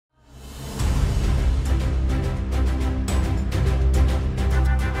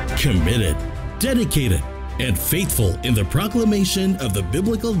committed, dedicated, and faithful in the proclamation of the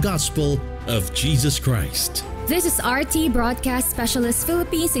biblical gospel of Jesus Christ. This is RT Broadcast Specialist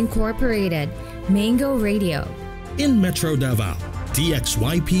Philippines Incorporated, Mango Radio. In Metro Davao,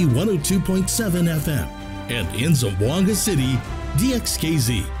 DXYP 102.7 FM, and in Zamboanga City,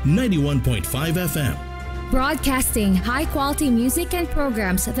 DXKZ 91.5 FM. Broadcasting high-quality music and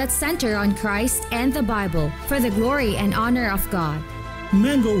programs that center on Christ and the Bible for the glory and honor of God.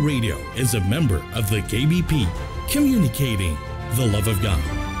 Mango Radio is a member of the KBP, communicating the love of God.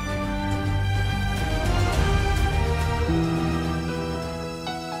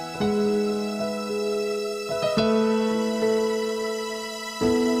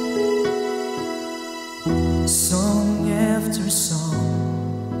 Song after song,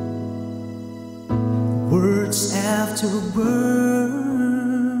 words after words,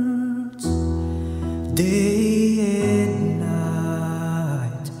 day and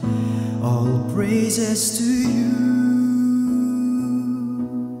night, all praises to you.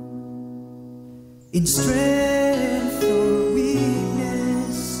 In strength or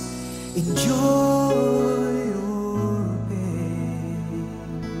weakness, in joy or pain,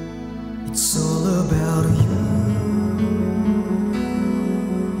 it's all about you.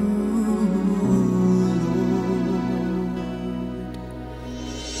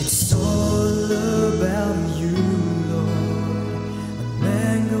 It's all about you, Lord, on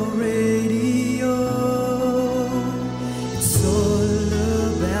Mango Radio. It's all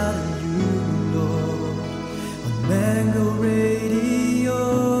about you, Lord, on Mango Radio.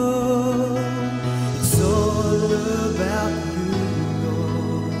 It's all about you,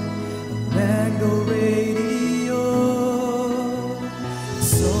 Lord, on Mango Radio.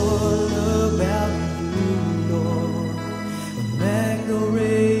 It's all about you, Lord, on Mango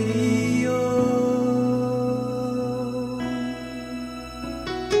Radio.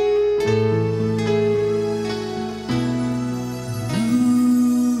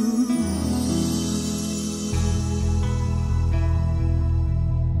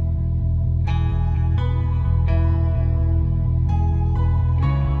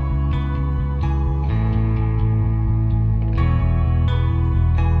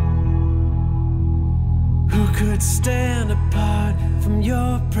 Who could stand apart from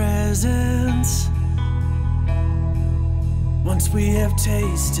your presence? Once we have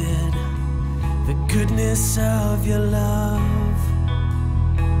tasted the goodness of your love,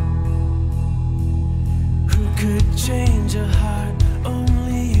 who could change a heart?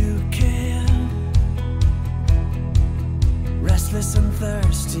 Only you can. Restless and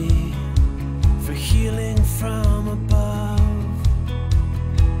thirsty for healing from above,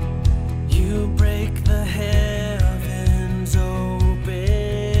 you break the heavens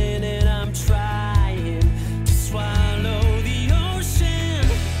open, and I'm trying to swallow the ocean.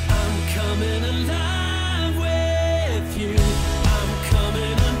 I'm coming alive with you. I'm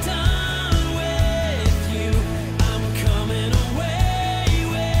coming undone with you. I'm coming away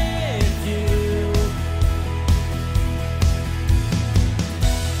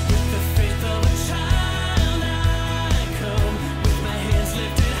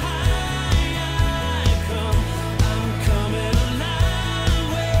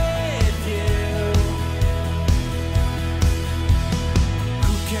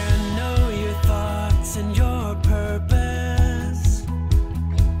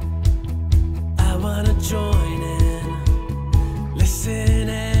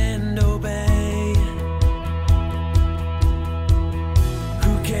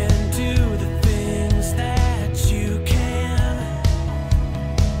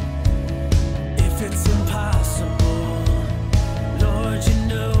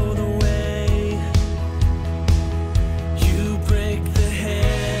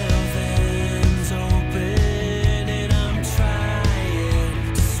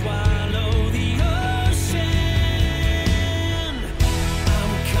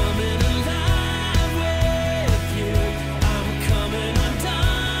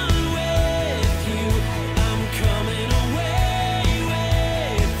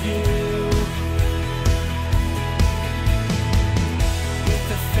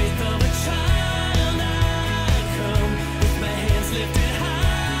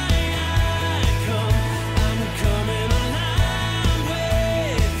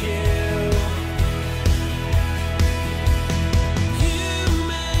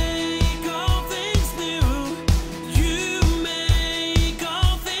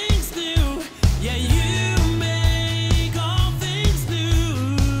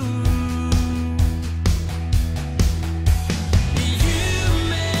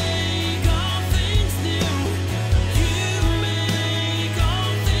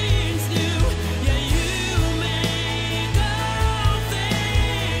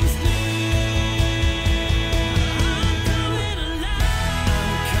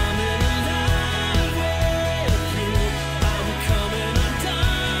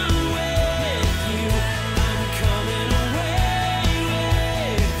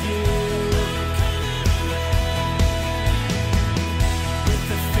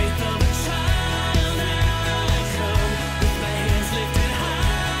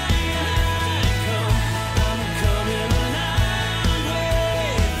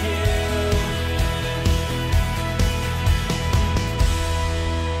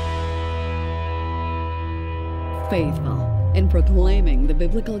faithful in proclaiming the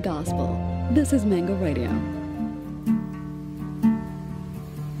biblical gospel. This is Mango Radio.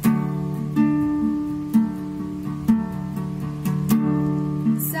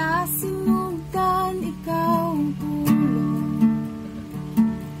 Sa sinugdan, ikaw ang tulong.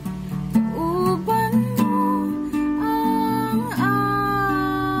 Kauban mo ang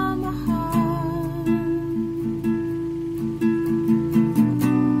amahan.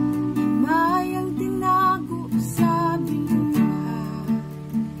 Mayang tinago sa binuha.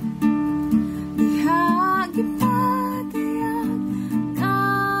 Ihagi pagayag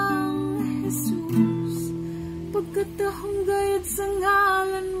kang Jesus. Pagkatahong gayad sa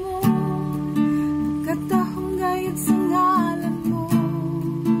ngalan mo.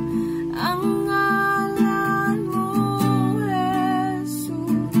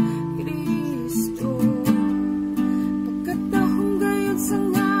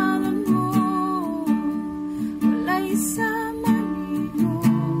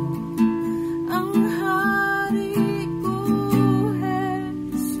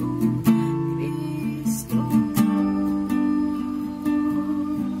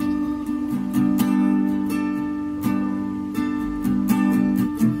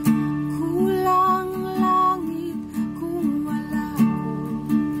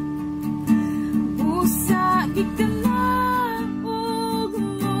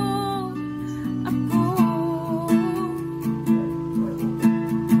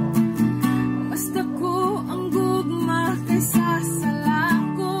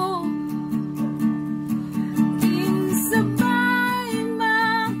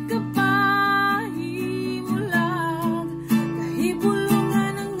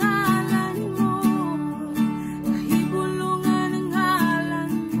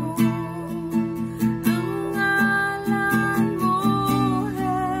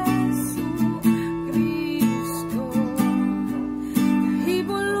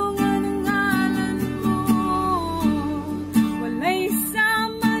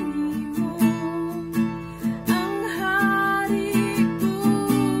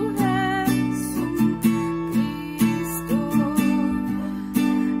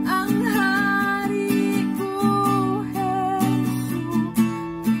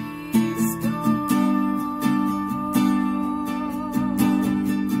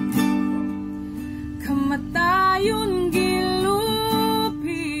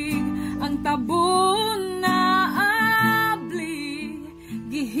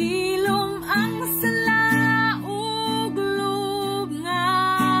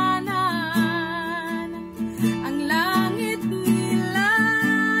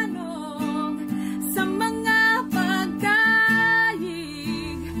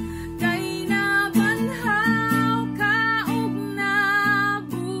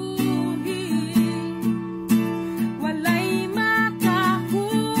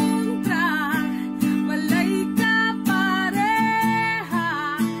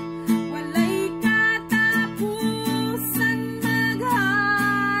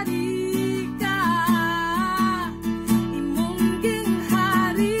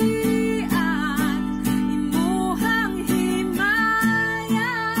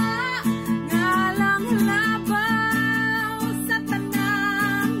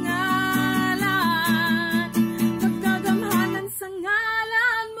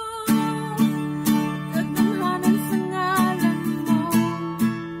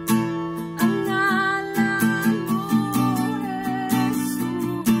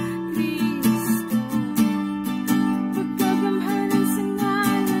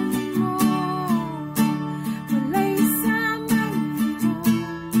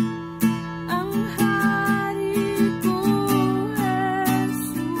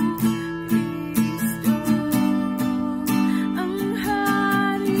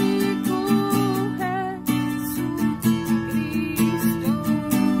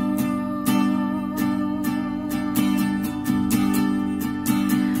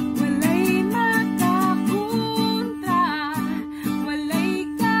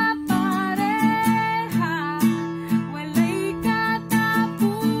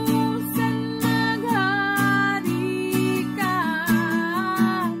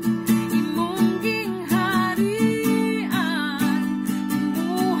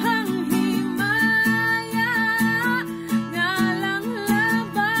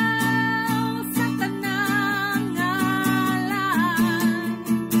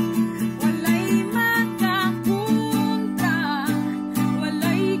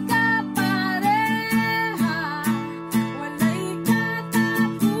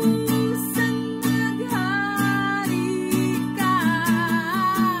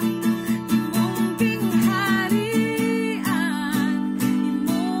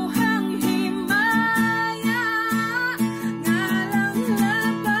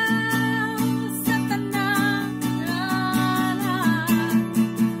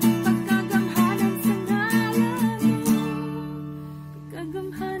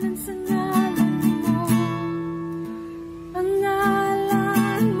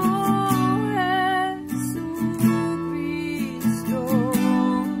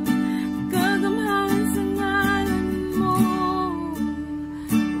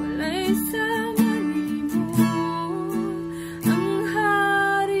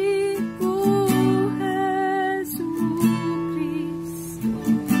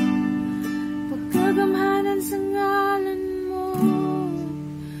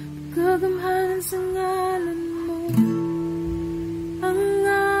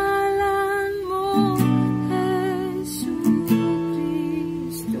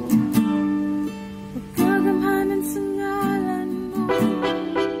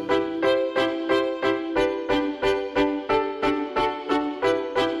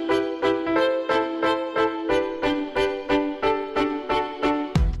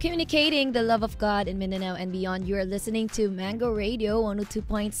 communicating the love of God in Mindanao and beyond. You are listening to Mango Radio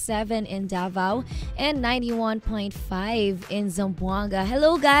 102.7 in Davao and 91.5 in Zamboanga.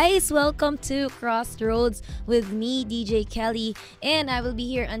 Hello guys! Welcome to CrossRoads with me, DJ Kelly, and I will be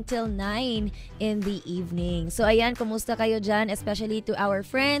here until 9 in the evening. So ayan, kumusta kayo dyan? Especially to our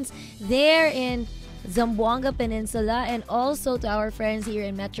friends there in Zamboanga Peninsula and also to our friends here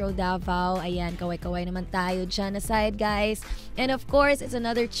in Metro Davao. Ayan, kaway-kaway naman tayo dyan aside, guys. And of course, it's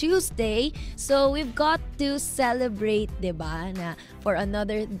another Tuesday. So we've got to celebrate, diba, na for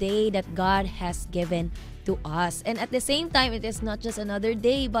another day that God has given to us. And at the same time, it is not just another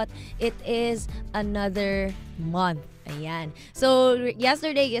day, but it is another month. Ayan. So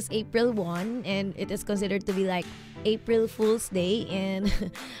yesterday is April 1 and it is considered to be like April Fool's Day, and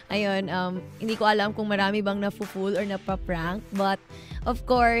ayun, hindi ko alam kung marami bang nafu-fool or napaprank, but of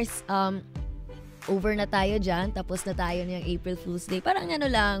course, over na tayo dyan, tapos na tayo niyang April Fool's Day. Parang ano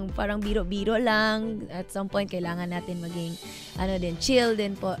lang, parang biro-biro lang. At some point, kailangan natin maging chill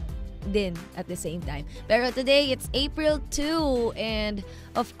din po din at the same time. Pero today, it's April 2, and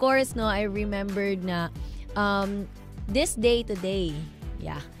of course, no, I remembered na this day today,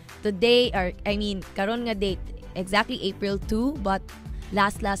 today, or I mean, karon nga date, exactly April 2, but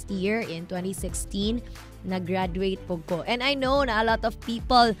last year in 2016, nag-graduate po ko. And I know na a lot of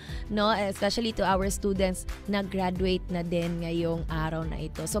people, no, especially to our students, nag-graduate na din ngayong araw na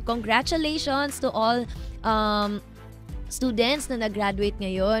ito. So congratulations to all students na nag-graduate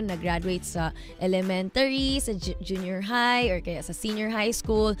ngayon, nag-graduate sa elementary, sa junior high, or kaya sa senior high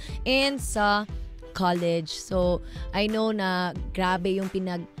school, and sa college. So I know na grabe yung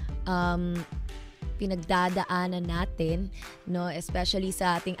pinagdadaanan natin, no, especially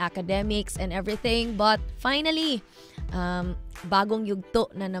sa ating academics and everything, but finally bagong yugto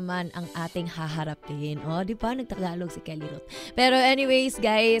na naman ang ating haharapin. Di ba nagtagalog si Kelly Ruth? Pero anyways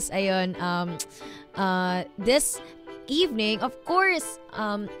guys, ayun, this evening, of course,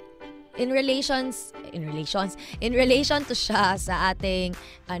 in relation to siya sa ating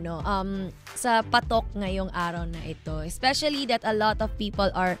sa patok ngayong araw na ito, especially that a lot of people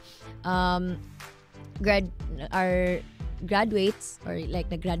are graduates, or like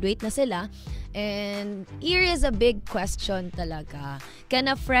nag-graduate na sila. And here is a big question talaga. Can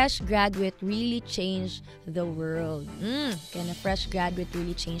a fresh graduate really change the world? Can a fresh graduate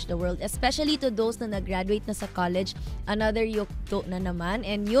really change the world? Especially to those na nag-graduate na sa college, another yugto na naman.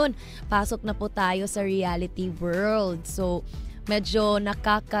 And yun, pasok na po tayo sa reality world. So, medyo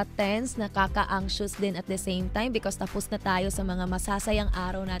nakaka-tense, nakaka-anxious din at the same time because tapos na tayo sa mga masasayang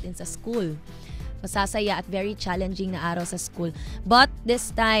araw natin sa school. Masasaya at very challenging na araw sa school. But this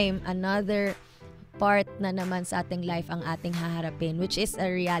time, another part na naman sa ating life ang ating haharapin, which is a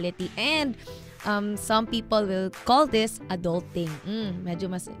reality. And some people will call this adulting. Medyo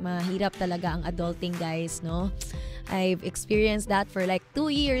mahirap talaga ang adulting, guys, no? I've experienced that for like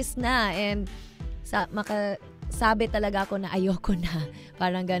 2 years na, and sabi talaga ako na ayoko na.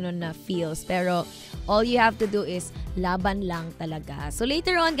 Parang ganun na feels. Pero all you have to do is laban lang talaga. So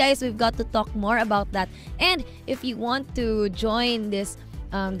later on, guys, we've got to talk more about that. And if you want to join this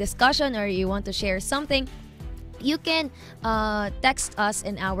discussion, or you want to share something, you can text us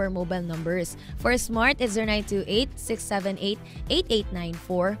in our mobile numbers. For Smart, it's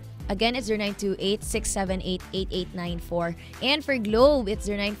 0928-678-8894. Again, it's 0928-678-8894. And for Globe, it's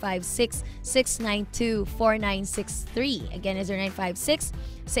 0956-692-4963. Again, it's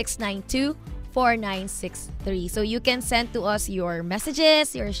 0956-692-4963. So you can send to us your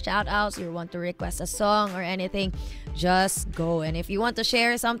messages, your shout-outs, you want to request a song or anything, just go. And if you want to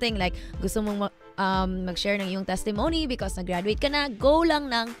share something, like gusto mong mag-share ng iyong testimony because nag-graduate ka na, go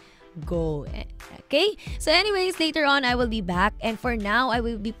lang ng go. Okay? So anyways, later on, I will be back. And for now, I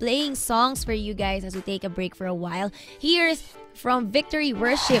will be playing songs for you guys as we take a break for a while. Here's from Victory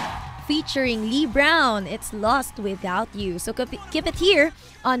Worship featuring Lee Brown. It's Lost Without You. So keep it here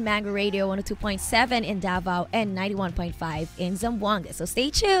on Mango Radio 102.7 in Davao and 91.5 in Zamboanga. So stay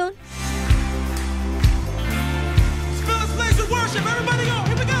tuned. Let's fill this place with worship. Everybody go.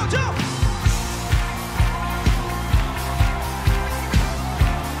 Here we go. Jump.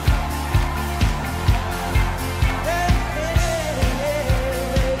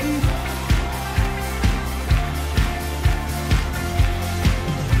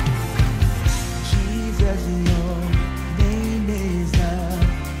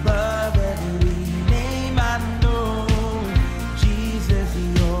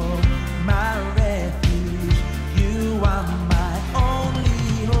 My refuge, you are my only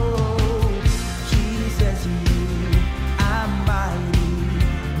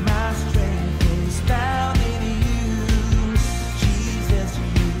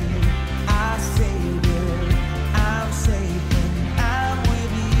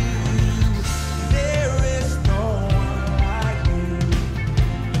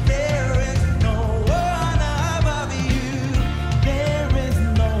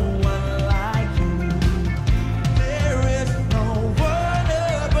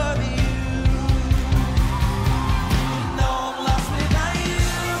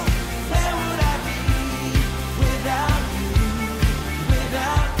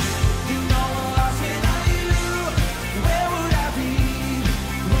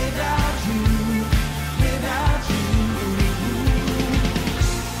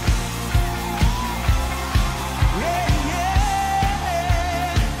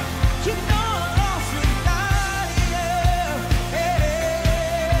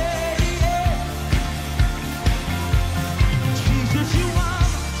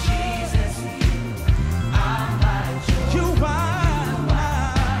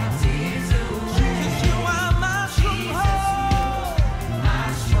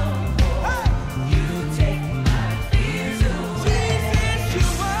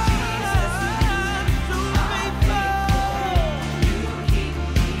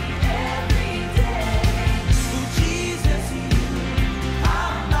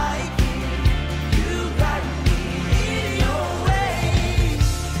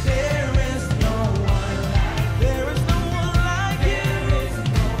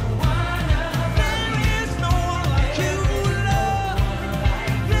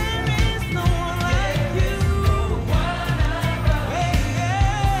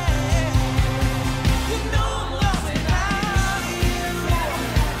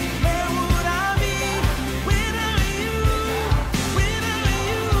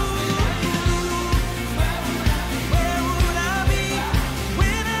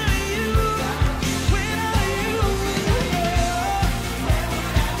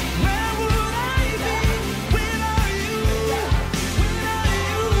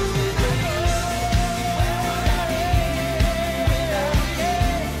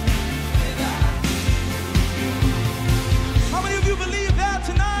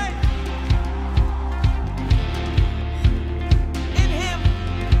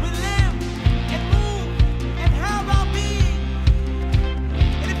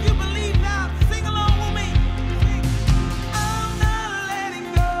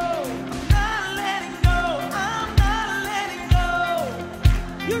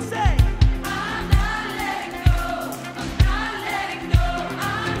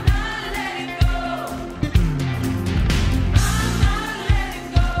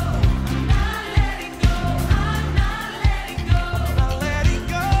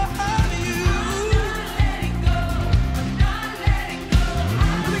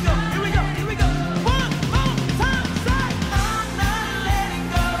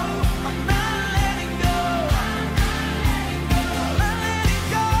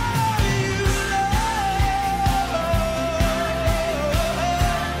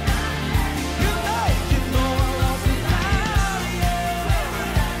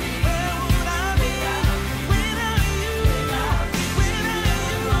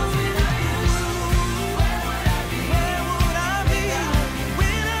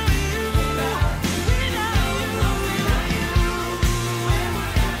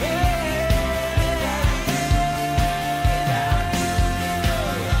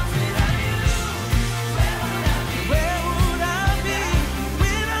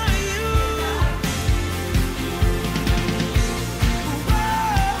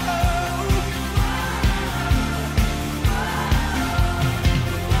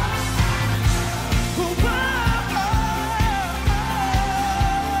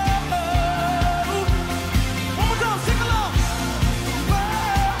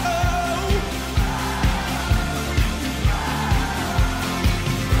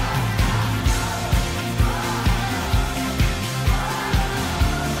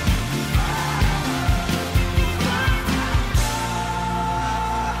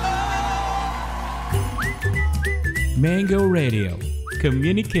Mango Radio,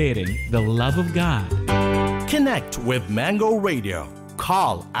 communicating the love of God. Connect with Mango Radio.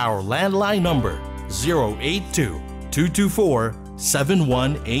 Call our landline number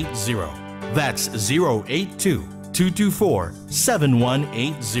 082-224-7180. That's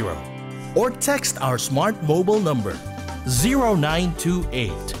 082-224-7180. Or text our smart mobile number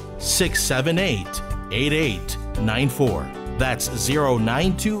 0928-678-8894. That's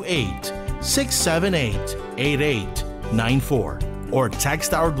 0928-678-8894. Or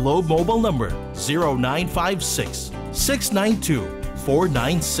text our Globe mobile number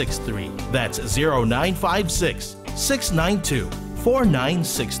 0956-692-4963. That's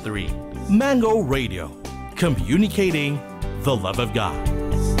 0956-692-4963. Mango Radio, communicating the love of God.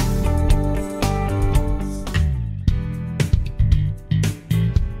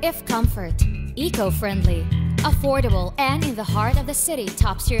 If comfort, eco-friendly, affordable, and in the heart of the city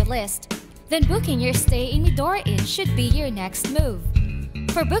tops your list, then booking your stay in Midori Inn should be your next move.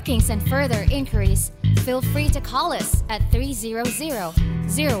 For bookings and further inquiries, feel free to call us at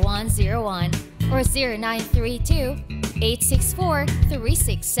 300-0101 or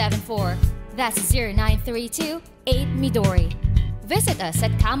 0932-864-3674. That's 0932-8 Midori. Visit us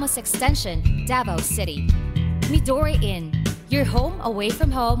at Camus Extension, Davao City. Midori Inn, your home away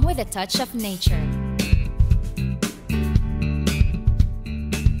from home with a touch of nature.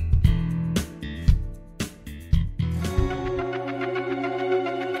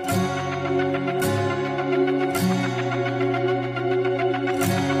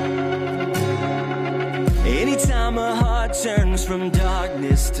 Anytime a heart turns from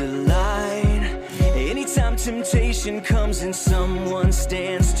darkness to light, anytime temptation comes and someone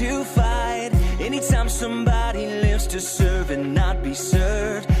stands to fight, anytime somebody lives to serve and not be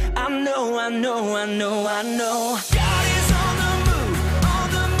served, I know God is on the move,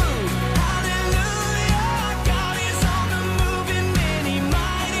 hallelujah. God is on the move in many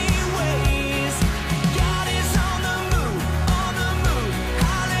mighty ways. God is on the move,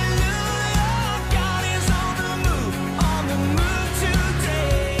 hallelujah. God is on the move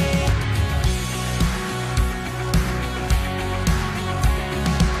today.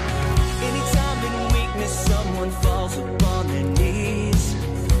 Anytime in weakness someone falls upon their knees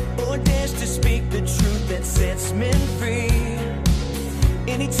or dares to speak the truth that sets men free,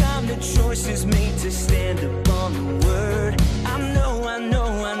 anytime the choice is made to stand upon the word, I know God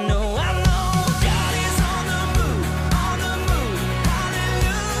is on the move, hallelujah.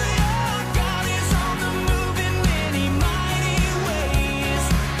 God is on the move in many mighty ways.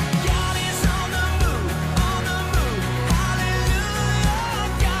 God is on the move,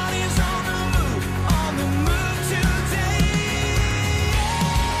 hallelujah. God is on the move today.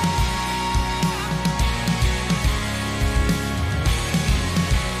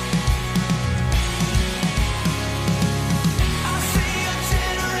 I see a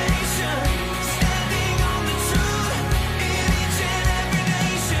generation standing on the truth in each and every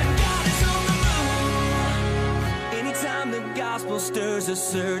nation. God is on the move. Anytime the gospel stirs a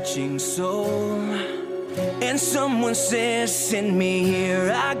searching soul, and someone says, "Send me,"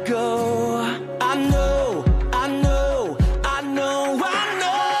 here I go. I know.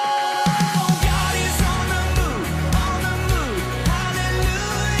 God is on the move, hallelujah.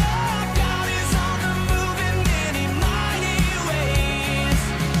 God is on the move in many mighty ways.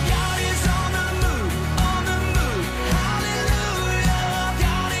 God is on the move, hallelujah.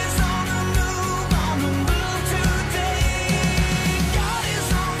 God is on the move today. God is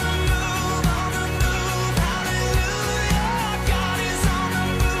on the move, hallelujah. God is on the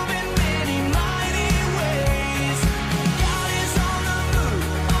move in many mighty ways. God is on the move,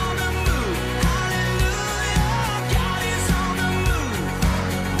 hallelujah. God is on the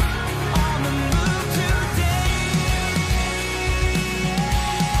move today.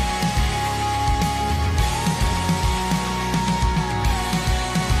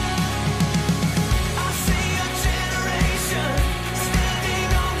 I see a generation standing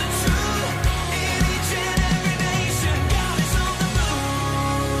on the truth in each and every nation. God is on the move.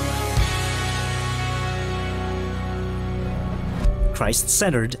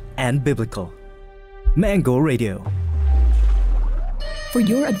 Christ-centered and biblical. Mango Radio. For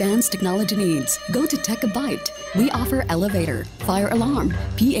your advanced technology needs, go to Tech a Byte. We offer elevator, fire alarm,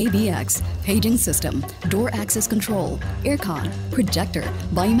 PABX, paging system, door access control, aircon, projector,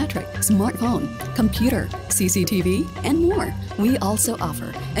 biometric, smartphone, computer, CCTV, and more. We also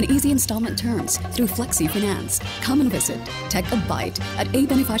offer an easy installment terms through Flexi Finance. Come and visit Tech a Byte at A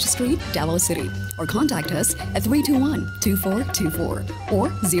Bonifacio Street, Davao City, or contact us at 321-2424 or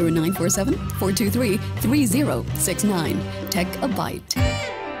 0947-423-3069. Tech a Byte.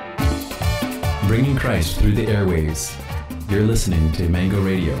 bringing Christ through the airwaves. You're listening to Mango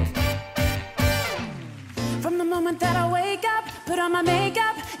Radio. From the moment that I wake up, put on my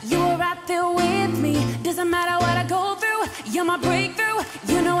makeup, you're right there with me. Doesn't matter what I go through, you're my breakthrough.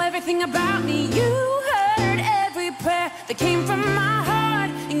 You know everything about me. You heard every prayer that came from my heart,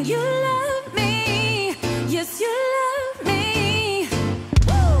 and you love me. Yes, you love me.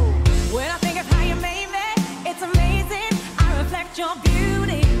 Woo! When I think of how you made me, it's amazing. I reflect your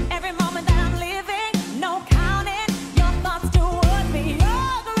beauty every moment that I'm living. No counting your thoughts toward me.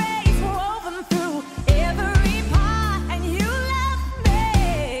 Your grace woven through every part, and you love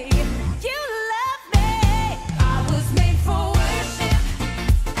me. You love me. I was made for worship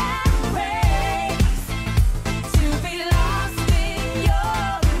and praise, to be lost in your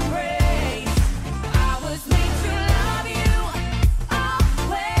embrace. I was made to love you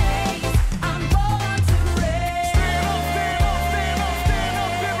always. I'm born to praise. Stand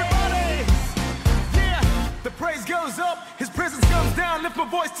up, everybody. Yeah, the praise goes up, his presence comes down. Lift my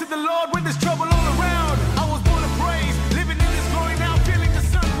voice to the Lord when there's trouble all around. I was born to praise, living in his glory now, feeling the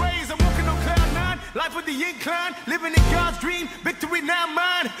sun rays. I'm walking on cloud nine, life with the incline, living in God's dream, victory now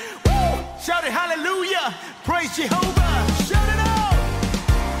mine. Woo! Shout it hallelujah, praise Jehovah, shout it out.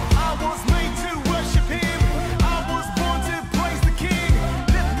 I was made to worship him, I was born to praise the King.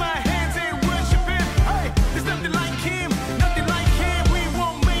 Lift my hands and worship him. Hey, there's nothing like him, nothing like him. We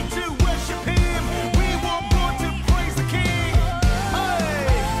weren't made to worship him, we were born to praise the King. Hey,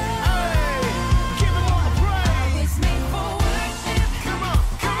 hey, give him all the praise. I was made for worship. Come on,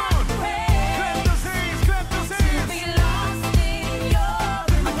 clap those hands, clap those To hands. be lost in your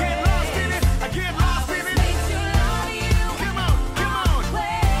I get lost in it, I get lost in it. made to love you Come on,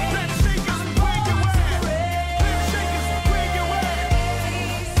 always. let's shake us where you at. Let's shake us where you at.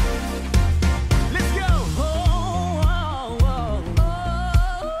 Let's go.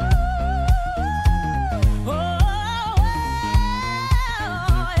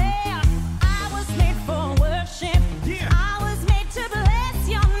 I was made for worship. Yeah. I was made to bless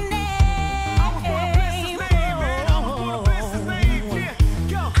your name. I was born to bless his name, man. I was born to bless his name. Yeah,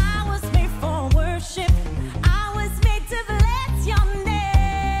 go. I was made for worship. I was made to bless your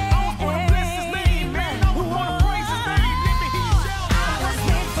name. I was born to bless his name, man. I was born to praise his name. Let me hear you shout. I was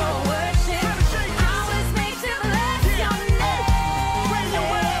made for worship. I was made to bless your name. Where you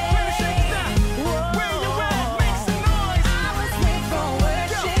at? Where the shake now? Where you at? Make some noise. I was made for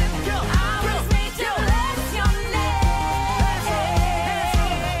worship. Go, I was made to bless your name.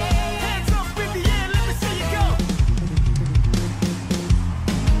 Hands up in the air. Let me see you go.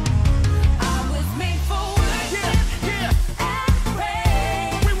 I was made for worship Yeah, and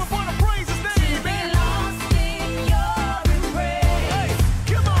praise. we were born to praise his To name, be man. lost in your embrace.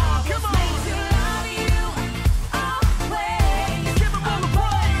 Come on, come on. Made to love you always. Give him all the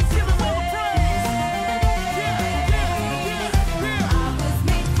praise. Give him all the praise. I was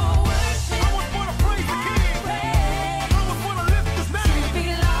made for worship I was born to praise the King. praise. I was born to lift his name. Be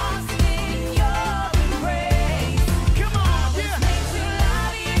lost in your embrace. Come on, Made to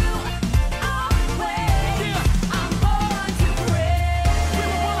love you always. I'm born to praise. We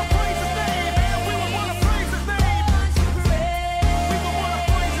were born to praise his name, man. We were born to praise his name. Born to We praise. were born to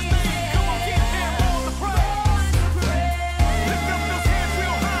praise his name. Come on, give him all the praise. Lift up those hands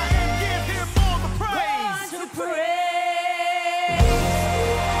real high and give him all the praise. To praise.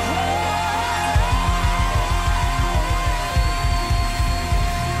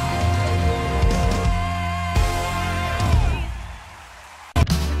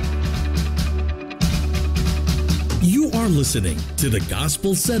 You are listening to the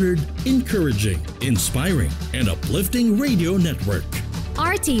gospel-centered, encouraging, inspiring, and uplifting radio network.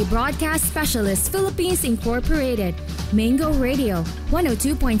 RT Broadcast Specialists Philippines Incorporated, Mango Radio,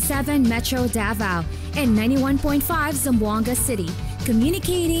 102.7 Metro Davao, and 91.5 Zamboanga City,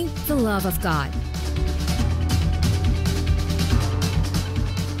 communicating the love of God.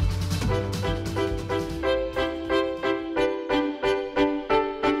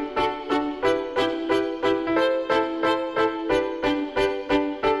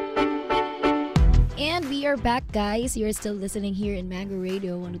 And we are back, guys. You're still listening here in Mango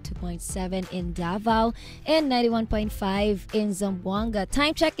Radio 102.7 in Davao and 91.5 in Zamboanga.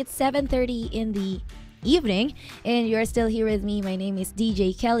 Time check, it's 7:30 in the evening, and you're still here with me. My name is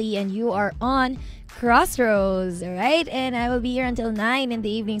DJ Kelly, and you are on CrossRoads, all right? And I will be here until 9 in the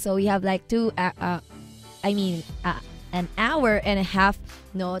evening, so we have like an hour and a half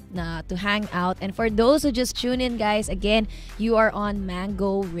to hang out. And for those who just tune in, guys, again, you are on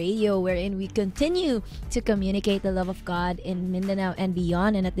Mango Radio, wherein we continue to communicate the love of God in Mindanao and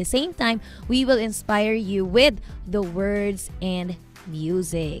beyond. And at the same time, we will inspire you with the words and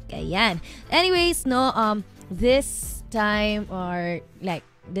music. Ayan. Anyways, no, this time or like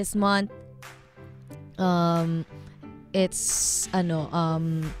this month, it's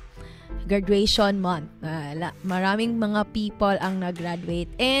graduation month. Maraming mga people ang nag-graduate,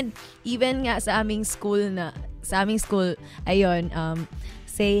 and even nga sa aming school, ayun,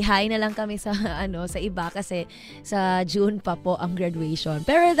 say hi na lang kami sa sa iba kasi sa June pa po ang graduation.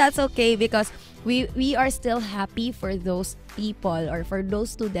 Pero that's okay because we are still happy for those people or for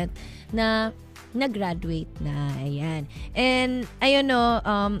those students na nag-graduate na. Ayan. And ayun, no,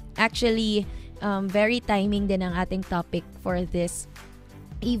 actually very timing din ang ating topic for this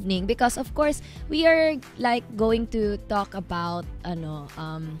evening because of course we are like going to talk about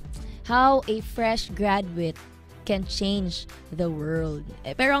how a fresh graduate can change the world.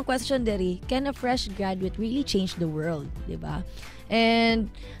 Pero ang question diri, can a fresh graduate really change the world, diba? And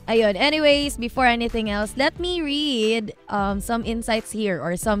ayun, anyways, before anything else, let me read some insights here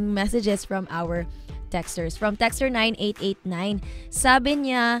or some messages from our texters. From texter 9889, sabi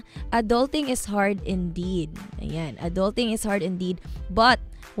niya, adulting is hard indeed. Ayan, adulting is hard indeed, but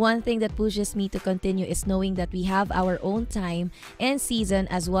one thing that pushes me to continue is knowing that we have our own time and season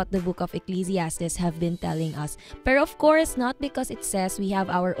as what the book of Ecclesiastes have been telling us. Pero of course, not because it says we have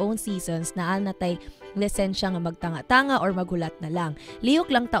our own seasons na natay lisensya nga magtanga-tanga or maghulat na lang.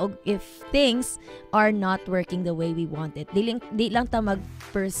 Liyok lang taog if things are not working the way we want it. Di lang ta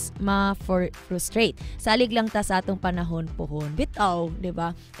frustrate. Salig lang ta sa atong panahon pohon. Bitaw, di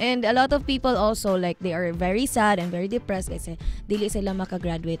ba? And a lot of people also like they are very sad and very depressed kasi dili sila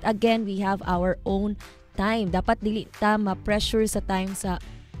makagraduate. Again, we have our own time. Dapat dili ta ma-pressure sa time sa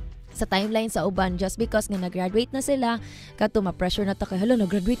timeline sa uban just because nga nag-graduate na sila kato ma-pressure na ta kay hala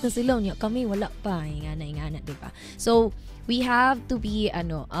nag-graduate na sila unya kami wala pa ingana di ba? So we have to be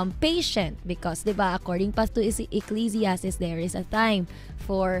patient because di ba according pa to Ecclesiastes there is a time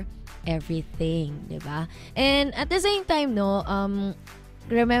for everything, di ba? And at the same time no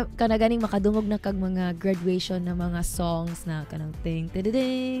kanaganing makadungog na kag mga graduation na mga songs na kanang ting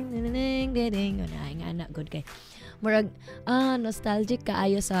tiding ding ingana good kay murag nostalgic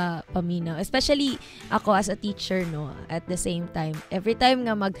kaayo sa paminaw, especially ako as a teacher no. At the same time every time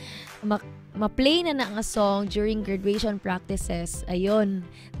nga ma-play na nga song during graduation practices, ayun,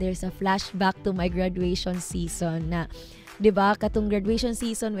 there's a flashback to my graduation season na diba katong graduation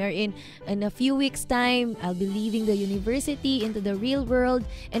season wherein in a few weeks time I'll be leaving the university into the real world,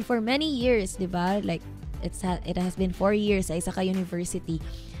 and for many years diba like it has been 4 years sa isa ka university.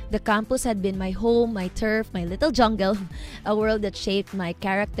 The campus had been my home, my turf, my little jungle, a world that shaped my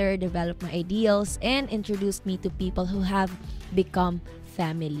character, developed my ideals, and introduced me to people who have become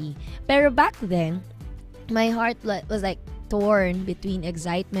family. Pero back then, my heart was like torn between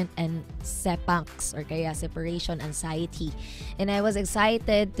excitement and sepangs or kaya separation anxiety. And I was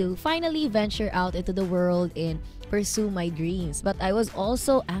excited to finally venture out into the world and pursue my dreams. But I was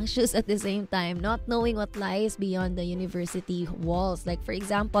also anxious at the same time, not knowing what lies beyond the university walls. Like for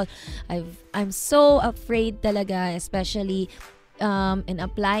example, I'm so afraid talaga, especially in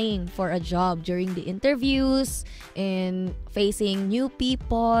applying for a job during the interviews and facing new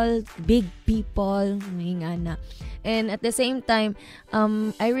people, big people, and at the same time,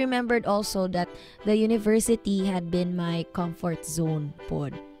 I remembered also that the university had been my comfort zone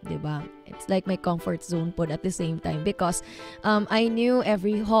pod, diba? It's like my comfort zone pod at the same time because I knew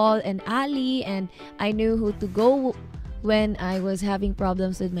every hall and alley, and I knew who to go when I was having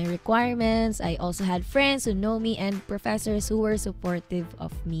problems with my requirements. I also had friends who know me and professors who were supportive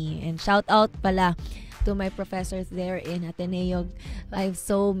of me. And shout out pala to my professors there in Ateneo. I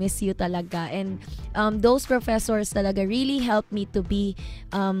so miss you talaga. And those professors talaga really helped me to be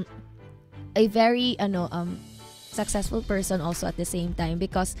a very successful person also at the same time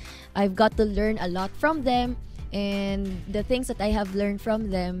because I've got to learn a lot from them. And the things that I have learned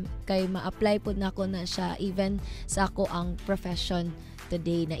from them kay ma-apply po na ko na siya even sa ako ang profession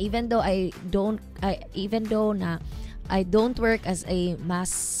today, na even though I don't work as a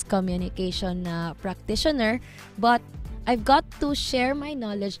mass communication practitioner, but I've got to share my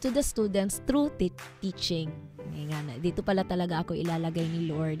knowledge to the students through teaching. Dito pala talaga ako ilalagay ni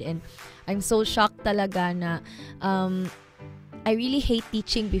Lord, and I'm so shocked talaga na I really hate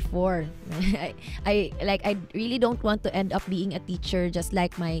teaching before. I really don't want to end up being a teacher just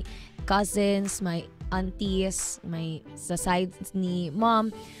like my cousins, my aunties, sa sides ni mom.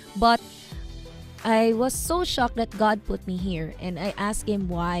 But I was so shocked that God put me here, and I asked him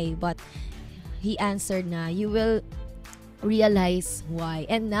why, but he answered na, you will realize why.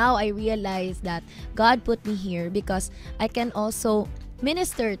 And now I realize that God put me here because I can also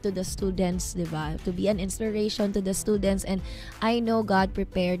minister to the students, diba? To be an inspiration to the students. And I know God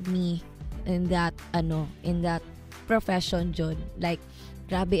prepared me in that profession, John. Like,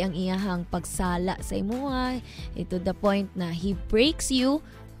 grabe ang iyahang pagsala sa imuha, to the point na He breaks you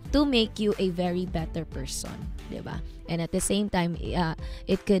to make you a very better person, diba? And at the same time,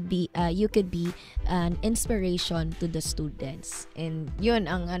 it could be you could be an inspiration to the students. And yun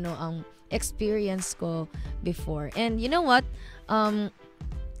ang experience ko before. And you know what?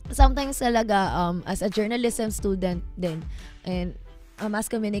 Sometimes talaga as a journalism student din and a mass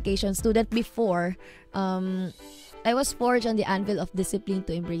communication student before, I was forged on the anvil of discipline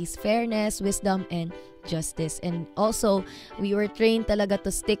to embrace fairness, wisdom, and justice. And also, we were trained talaga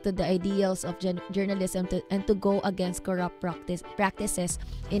to stick to the ideals of journalism and to go against corrupt practices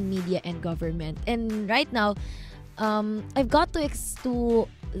in media and government. And right now, I've got to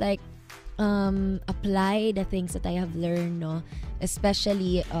apply the things that I have learned, no?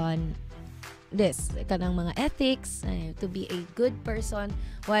 Especially on this kanang mga ethics, to be a good person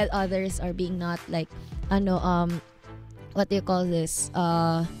while others are being not like what do you call this,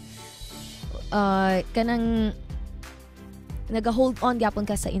 kanang naga-hold on gyapon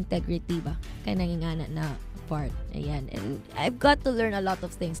ka sa integrity ba, kanang ingana na part. Ayan. And I've got to learn a lot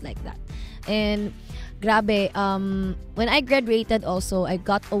of things like that. And grabe, when I graduated also, I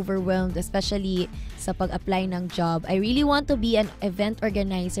got overwhelmed, especially sa pag-apply ng job. I really want to be an event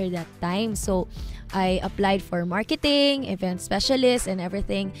organizer that time. So, I applied for marketing, event specialist, and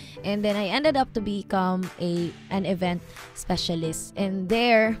everything. And then I ended up to become an event specialist. And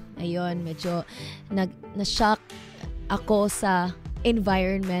there, ayun, medyo na-shock ako sa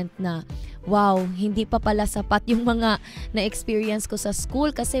environment na wow, hindi pa pala sapat yung mga na-experience ko sa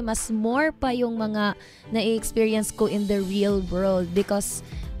school kasi mas more pa yung mga na-experience ko in the real world because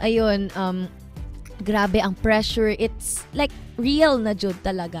ayun, grabe ang pressure. It's like real na jud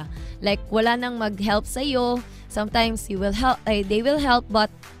talaga. Like wala nang mag-help sa'yo. Sometimes you will help, they will help but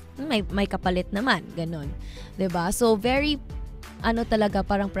may kapalit naman, ganun. 'Di ba? So very talaga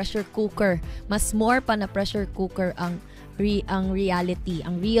parang pressure cooker. Mas more pa na pressure cooker ang reality,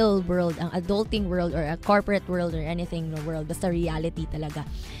 ang real world, ang adulting world or a corporate world or anything no world. Basta reality talaga.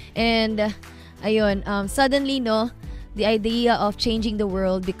 And ayun, suddenly the idea of changing the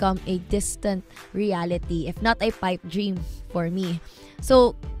world become a distant reality, if not a pipe dream for me.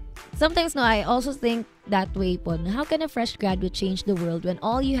 So sometimes I also think that way po. How can a fresh graduate change the world when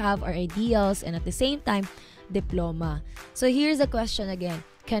all you have are ideals and at the same time diploma? So here's the question again.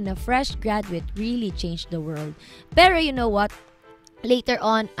 Can a fresh graduate really change the world? Pero you know what? Later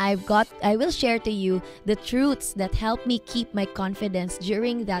on, I will share to you the truths that help me keep my confidence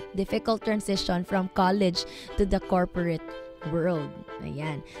during that difficult transition from college to the corporate world.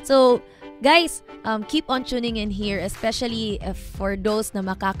 Ayan. So, guys, keep on tuning in here, especially for those na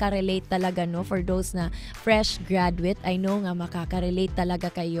makaka-relate talaga, no? For those na fresh graduate, I know nga makaka-relate talaga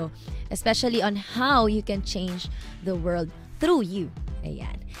kayo, especially on how you can change the world through you.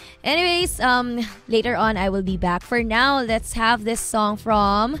 Ayan. Anyways, later on I will be back. For now, let's have this song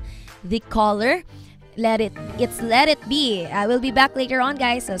from The Caller. Let It Be. I will be back later on,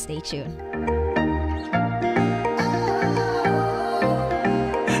 guys, so stay tuned.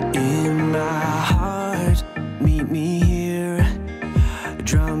 In my heart, meet me here,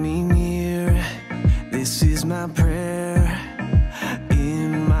 draw me near. This is my prayer.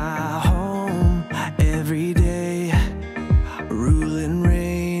 In my home, every day, rule and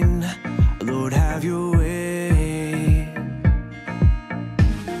reign, Lord, have your way.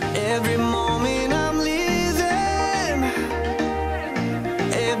 Every moment I'm living,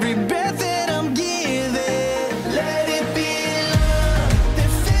 every breath that I'm giving, let it be love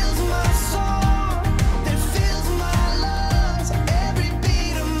that fills my soul, that fills my lungs, every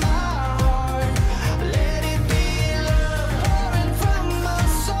beat of my heart. Let it be love pouring from my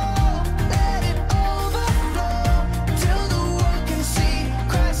soul, let it overflow till the world can see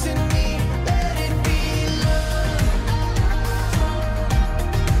Christ in me. Let it be love,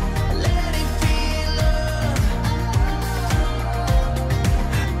 let it be love.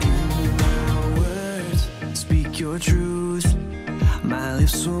 In my words, speak your truth. My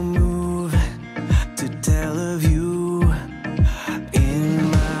lips will move to tell of you. In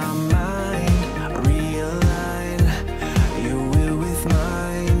my mind, realign your will with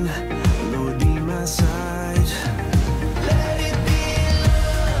mine. Lord, be my side. Let it be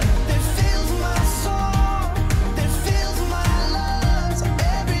love that fills my soul, that fills my lungs,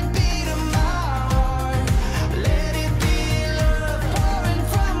 every beat of my heart. Let it be love pouring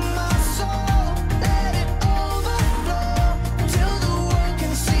from my soul, let it overflow till the world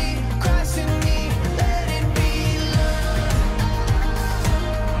can see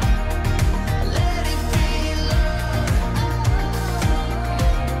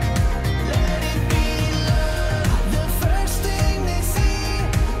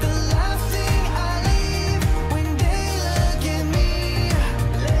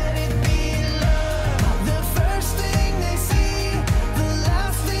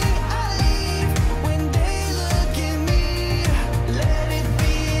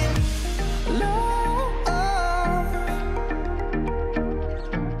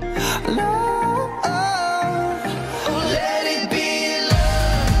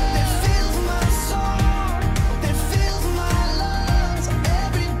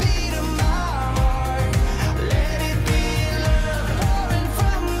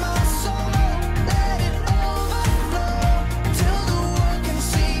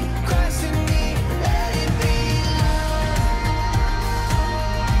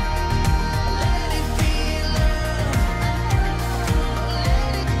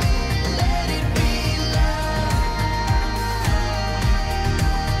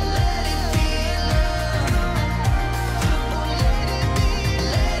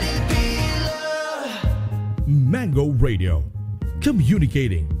Radio,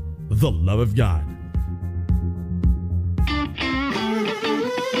 communicating the love of God.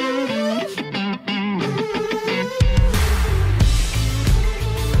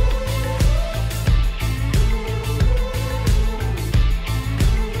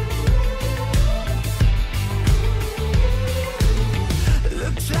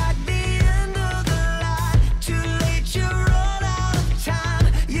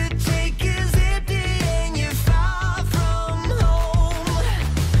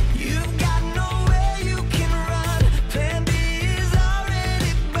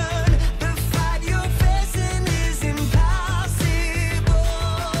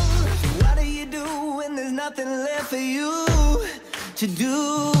 To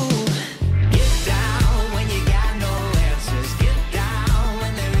do. Get down when you got no answers. Get down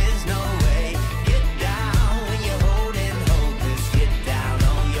when there is no way. Get down when you're holding hopeless. Get down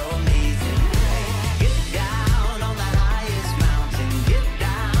on your knees and pray. Get down on the highest mountain. Get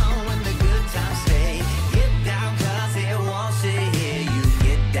down when the good times stay. Get down 'cause it wants to hear you.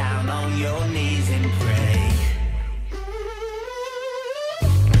 Get down on your knees and pray.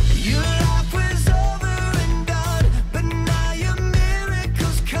 Your life was over and done, but now you're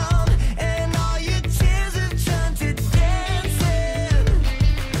come and all your tears have turned to dancing.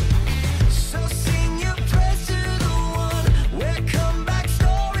 So sing your praise to the one where comeback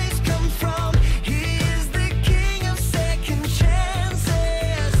stories come from. He is the king of second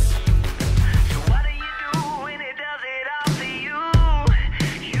chances. So what do you do when he does it all to you?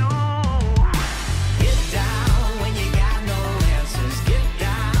 You get down when you got no answers. Get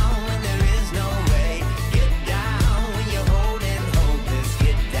down when there is no way. Get down when you're holding hopeless.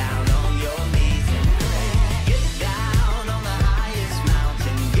 Get down on your knees and pray. Get down on the highest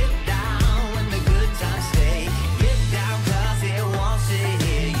mountain. Get down when the good times stay. Get down 'cause it wants to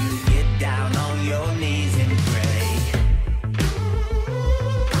hear you. Get down on your knees and pray.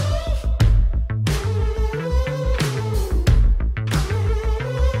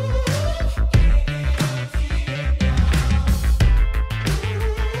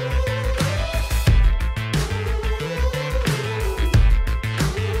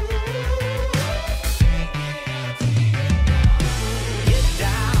 Get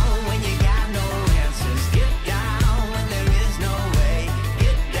down when you got no answers. Get down when there is no way.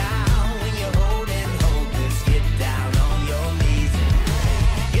 Get down when you're holding hopeless. Get down on your knees and pray.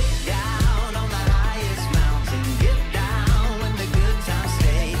 Get down on the highest mountain. Get down when the good times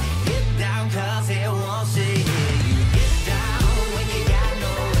stay. Get down 'cause it wants to hear you. Get down when you got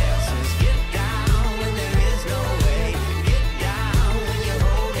no answers. Get down when there is no way. Get down when you're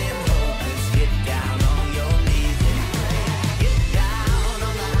holding hopeless. Get down on your knees and pray. Get down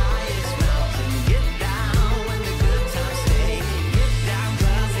on the highest mountain. Get down when the good times stay. Get down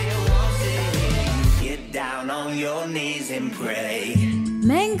 'cause it wants to hear you. Get down on your knees and pray.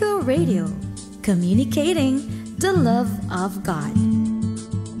 Mango Radio, communicating the love of God.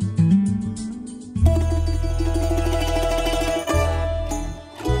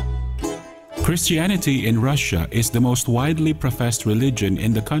 Christianity in Russia is the most widely professed religion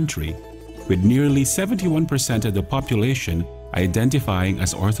in the country, with nearly 71% of the population identifying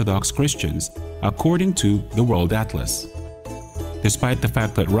as Orthodox Christians, according to the World Atlas. Despite the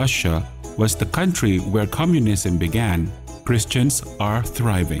fact that Russia was the country where communism began, Christians are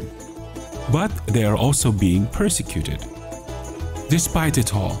thriving. But they are also being persecuted. Despite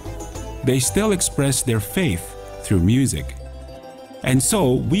it all, they still express their faith through music. And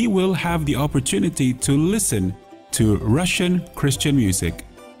so we will have the opportunity to listen to Russian Christian music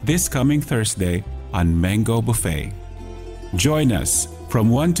this coming Thursday on Mango Buffet. Join us from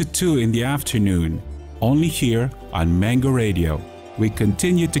 1 to 2 in the afternoon, only here on Mango Radio. We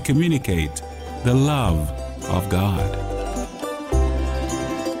continue to communicate the love of God.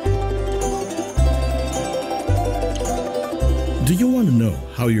 Do you want to know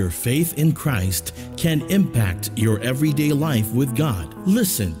how your faith in Christ can impact your everyday life with God?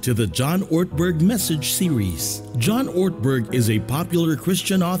 Listen to the John Ortberg Message Series. John Ortberg is a popular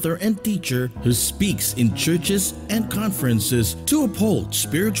Christian author and teacher who speaks in churches and conferences to uphold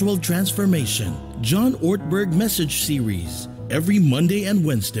spiritual transformation. John Ortberg Message Series, every Monday and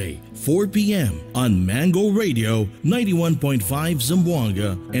Wednesday, 4 p.m. on Mango Radio, 91.5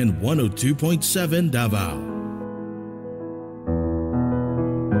 Zamboanga and 102.7 Davao.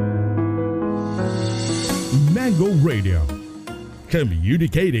 Mango Radio,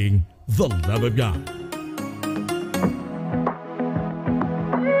 communicating the love of God.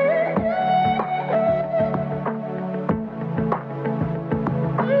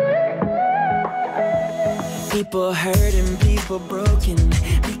 People hurting, people broken,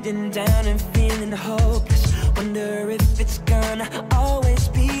 beaten down and feeling hopeless. Wonder if it's gonna always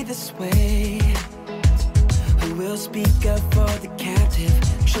be this way. Who will speak up for the captive,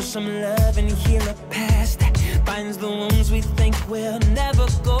 show some love and heal a past that binds the wounds we think will never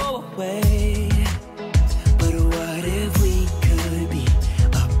go away. But what if we could be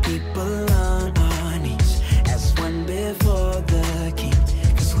a people on our knees as one before the King?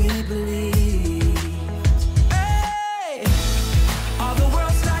 'Cause we believe. Hey! All the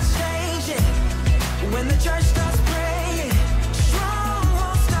world starts changing when the church starts praying.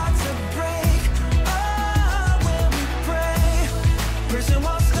 Strongholds start to break. Oh, when we pray, prison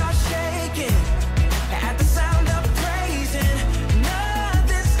walls start shaking at the sound of praising.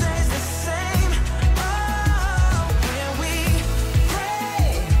 Nothing stays the same. Oh, when we pray.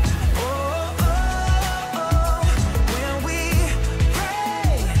 Oh, oh, oh. When we pray.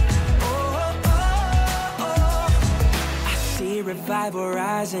 Oh, oh, oh. I see revival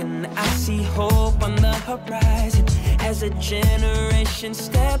rising. I see hope on the horizon as a generation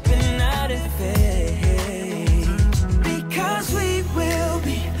stepping out in faith. Because we will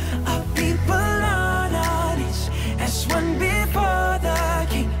be a people on our knees as one before the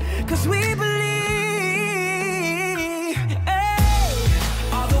King. 'Cause we believe. Hey!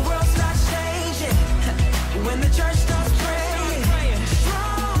 All the world starts changing when the church starts praying.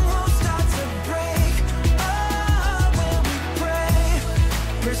 Strongholds start to break. Oh, when we pray,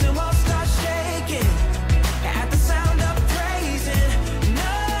 prison walls start shaking at the sound of praising.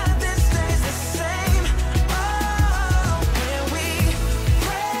 Nothing stays the same. Oh, when we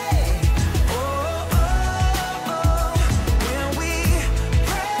pray. Oh, oh, oh. When we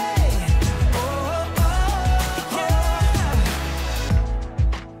pray. Oh, oh, yeah.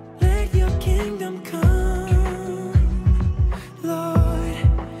 Let your kingdom come, Lord.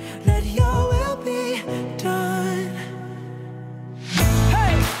 Let your will be done.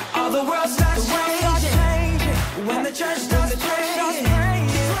 Hey! All the world starts changing when the church starts praying.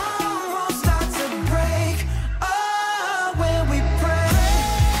 Strongholds start to break. Oh, when we pray.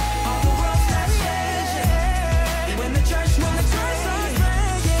 All the world starts changing when the church starts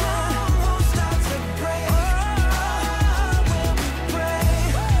praying. Strongholds start to break. Oh, when we pray.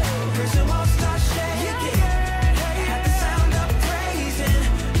 Prison walls start shaking at the sound of praising.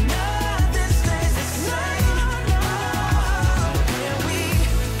 Nothing stays the same. Oh, when we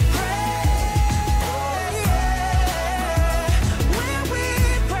pray. When we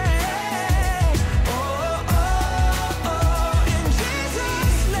pray. Oh, oh, oh. In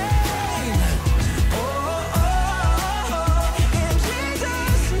Jesus' name. Oh, oh, oh. In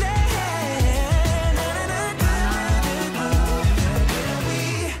Jesus' name. When we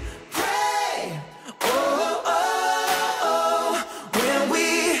pray. Oh, oh, oh. When we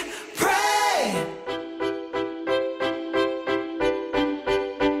pray.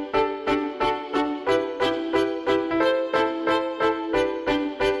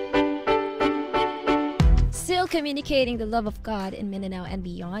 Still communicating the love of God in Mindanao and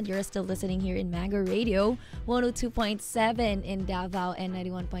beyond. You're still listening here in Mango Radio, 102.7 in Davao and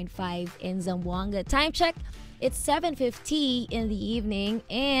 91.5 in Zamboanga. Time check, it's 7:50 in the evening,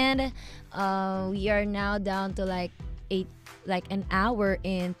 and we are now down to like an hour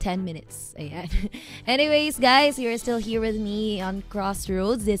and 10 minutes. Ayan. Anyways, guys, you're still here with me on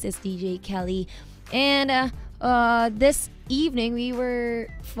Crossroads. This is DJ Kelly, and this evening we were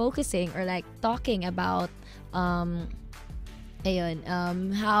focusing or like talking about how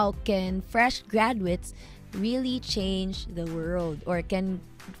can fresh graduates really change the world, or can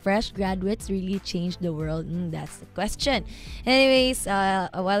fresh graduates really change the world? That's the question. Anyways, a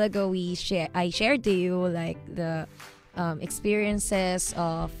while ago I shared to you like the experiences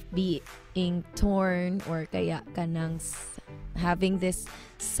of being torn or kaya kanang having this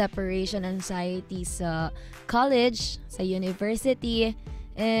separation anxiety sa college, sa university,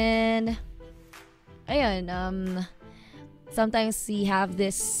 and sometimes we have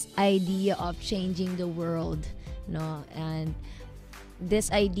this idea of changing the world, no, and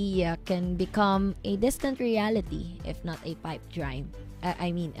this idea can become a distant reality if not a pipe dream. A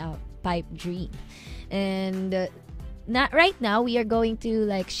pipe dream. And not right now we are going to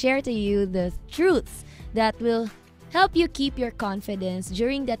like share to you the truths that will help you keep your confidence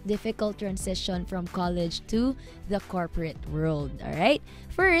during that difficult transition from college to the corporate world. All right,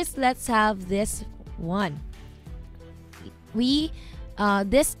 first let's have this one.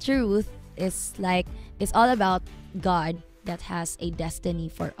 This truth is all about God that has a destiny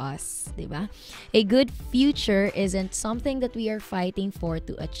for us, diba? A good future isn't something that we are fighting for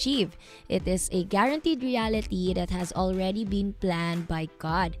to achieve. It is a guaranteed reality that has already been planned by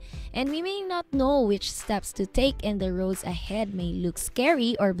God. And we may not know which steps to take, and the roads ahead may look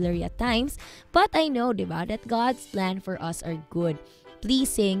scary or blurry at times, but I know, diba, that God's plan for us are good,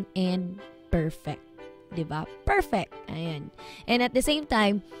 pleasing, and perfect. Diba? Perfect. Ayan. And at the same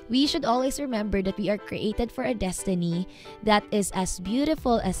time, we should always remember that we are created for a destiny that is as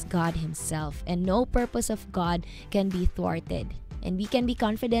beautiful as God Himself, and no purpose of God can be thwarted. And we can be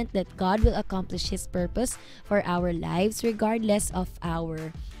confident that God will accomplish His purpose for our lives regardless of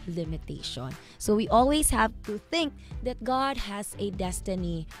our limitation. So we always have to think that God has a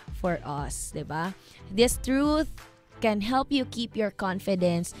destiny for us, diba? This truth can help you keep your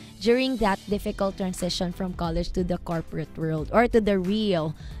confidence during that difficult transition from college to the corporate world, or to the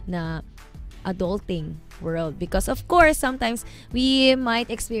real na adulting world. Because of course, sometimes we might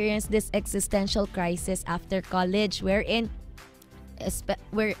experience this existential crisis after college, wherein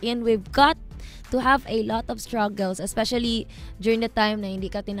we've got to have a lot of struggles, especially during the time na hindi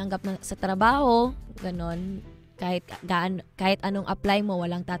ka tinanggap sa trabaho, ganon. Kahit anong apply mo,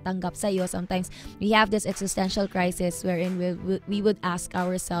 walang tatanggap sa iyo. Sometimes we have this existential crisis wherein we would ask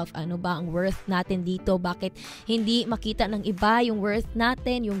ourselves, ano ba ang worth natin dito? Bakit hindi makita ng iba yung worth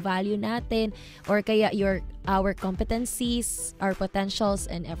natin, yung value natin, or kaya our competencies, our potentials,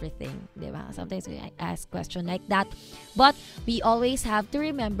 and everything, diba? Sometimes we ask questions like that, but we always have to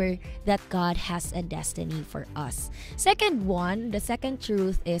remember that God has a destiny for us. The second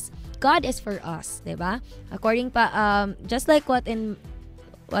truth is God is for us, diba? According just like what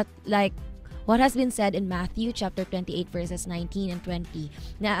has been said in Matthew chapter 28 verses 19 and 20.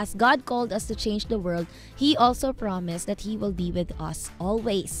 Now, as God called us to change the world, He also promised that He will be with us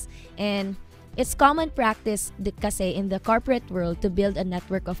always. And it's common practice kasi in the corporate world to build a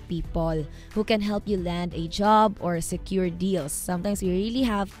network of people who can help you land a job or secure deals. Sometimes we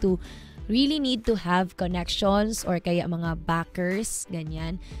really need to have connections or kaya mga backers,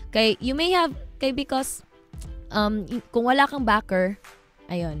 ganyan. Because kung wala kang backer,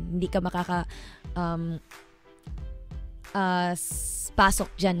 ayun, hindi ka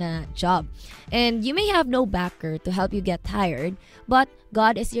pasok dyan na job. And you may have no backer to help you get hired, but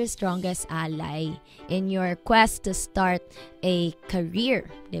God is your strongest ally in your quest to start a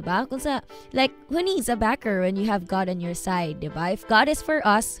career, diba? Who needs a backer when you have God on your side, diba? If God is for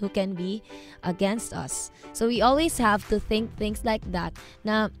us, who can be against us? So we always have to think things like that,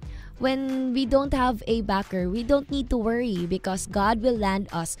 na when we don't have a backer, we don't need to worry, because God will land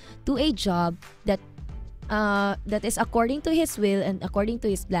us to a job that is according to His will and according to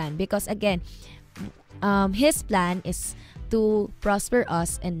His plan. Because again, His plan is to prosper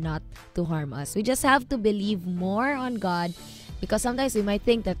us and not to harm us. We just have to believe more on God, because sometimes we might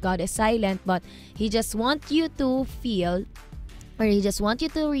think that God is silent, but He just wants you to feel, or He just wants you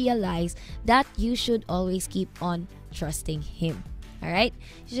to realize that you should always keep on trusting Him. Alright?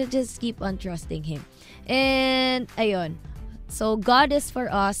 You should just keep on trusting Him. And ayun. So God is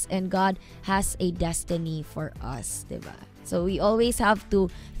for us, and God has a destiny for us, diba? So we always have to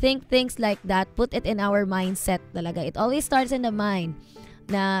think things like that, put it in our mindset talaga. It always starts in the mind,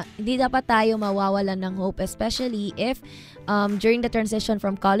 na hindi dapat tayo mawawalan ng hope, especially if during the transition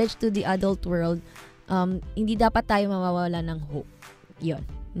from college to the adult world, hindi dapat tayo mawawalan ng hope. Yun,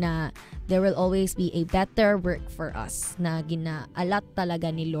 na there will always be a better work for us na ginaalat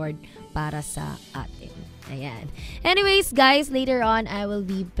talaga ni Lord para sa atin. Ayan. Anyways, guys, later on I will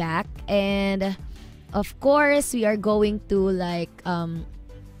be back, and of course we are going to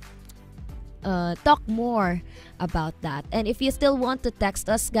talk more about that. And if you still want to text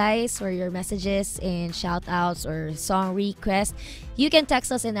us, guys, for your messages and shout outs or song requests, you can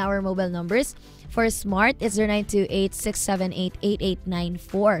text us in our mobile numbers. For Smart, it's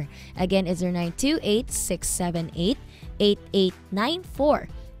 0928-678-8894. Again, it's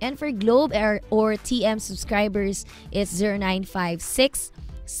 0928-678-8894. And for Globe or TM subscribers, it's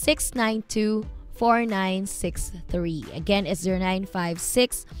 0956-692-4963. Again, it's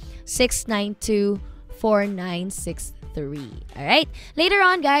 0956-692-4963. Alright? Later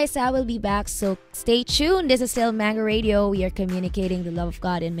on, guys, I will be back, so stay tuned. This is still Mango Radio. We are communicating the love of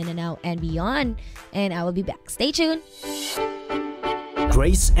God in Mindanao and beyond. And I will be back. Stay tuned.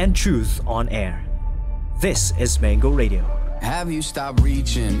 Grace and truth on air. This is Mango Radio. Have you stopped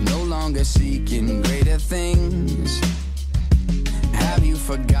reaching, no longer seeking greater things? Have you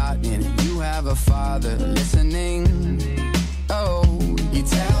forgotten you have a Father listening? Oh, He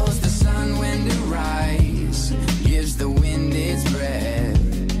tells the sun when to rise, gives the wind its breath,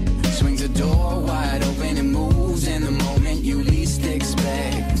 swings the door wide open and moves in the moment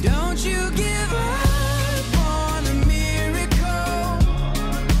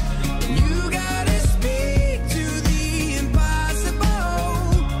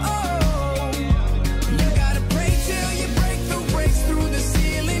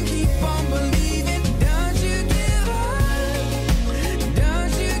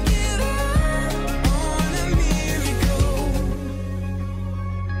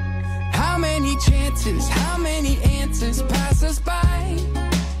many chances, how many answers pass us by?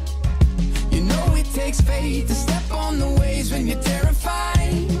 You know it takes faith to step on the waves when you're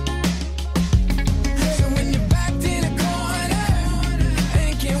terrified. So when you're backed in a corner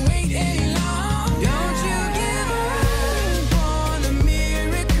and can't wait any longer, don't you give up on a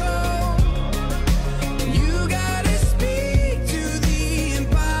miracle. You gotta speak to the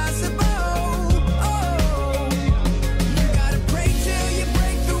impossible. Oh, you gotta pray till your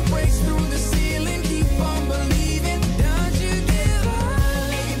breakthrough breaks through the ceiling. Keep on believing. Don't you give up.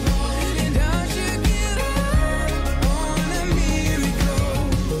 Don't you give up on a miracle.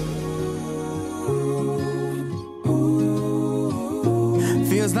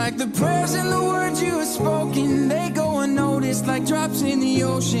 Feels like the prayers and the words you have spoken, they go unnoticed like drops in the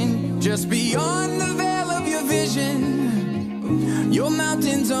ocean. Just beyond the veil of your vision, your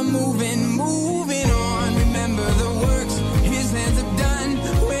mountains are moving, moving on. Remember the works his hands have done,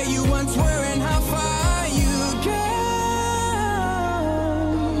 where you once were and how far you go.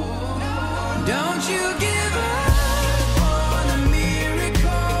 Don't you give up on a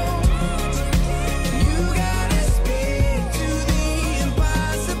miracle. You gotta speak to the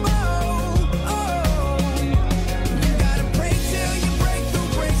impossible. Oh, you gotta pray till your breakthrough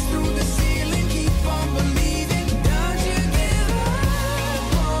breaks through the ceiling. Keep on believing. Don't you give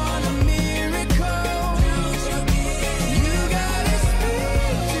up on a miracle. You gotta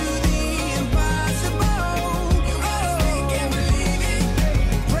speak to the impossible. You gotta speak and believe it.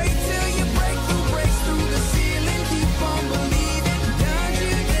 Pray till your breakthrough breaks through the ceiling. Keep on believing. Don't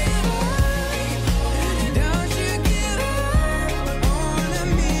you give up. Don't you give up on a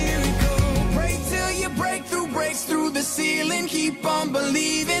miracle. Pray till your breakthrough breaks through the ceiling. Keep on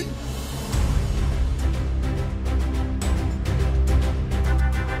believing.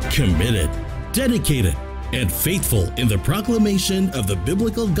 Committed, dedicated, and faithful in the proclamation of the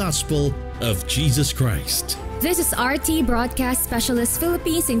biblical gospel of Jesus Christ. This is RT Broadcast Specialist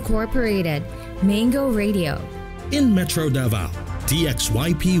Philippines Incorporated, Mango Radio. In Metro Davao,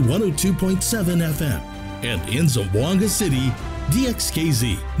 DXYP 102.7 FM, and in Zamboanga City,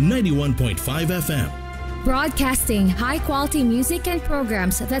 DXKZ 91.5 FM. Broadcasting high-quality music and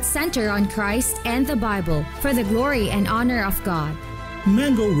programs that center on Christ and the Bible for the glory and honor of God.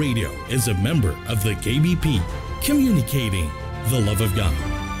 Mango Radio is a member of the KBP, communicating the love of God.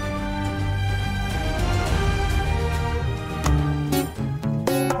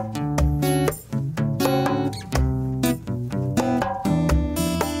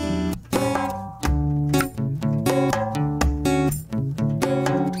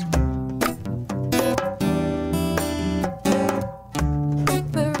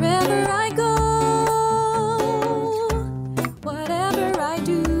 Wherever I go, whatever I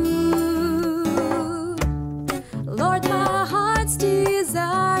do, Lord, my heart's desire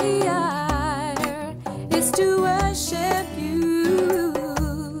is to worship you.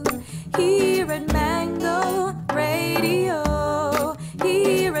 Here at Mango Radio,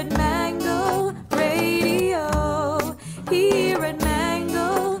 here at Mango Radio, here at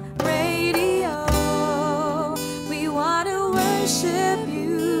Mango Radio, we want to worship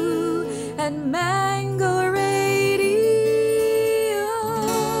you at Mango Radio.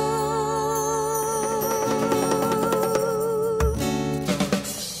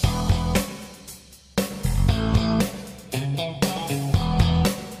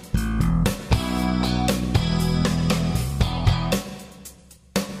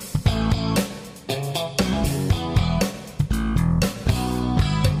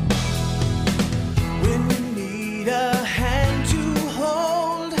 When we need a hand to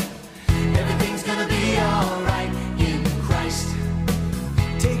hold, everything's gonna be alright in Christ.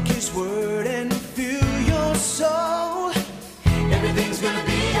 Take His word and fill your soul. Everything's gonna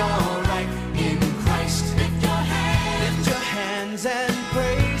be alright in Christ. Lift your hands and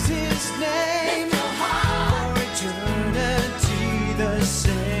praise His name. For eternity the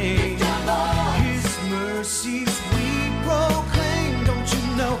same. His mercies we proclaim. Don't you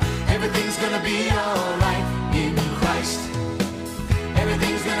know everything's gonna be alright in Christ?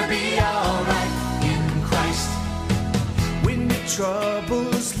 Everything's gonna be alright in Christ. When your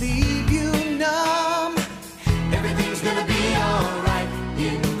troubles leave you numb, everything's gonna be alright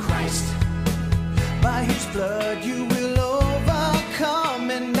in Christ. By His blood you will overcome,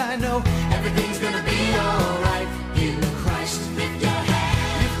 and I know everything's gonna be alright in Christ. Lift your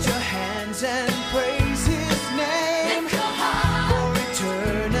hands and praise His name. For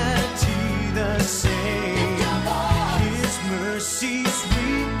eternity the same. His mercies we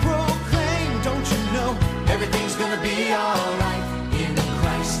proclaim. Don't you know everything's gonna be alright in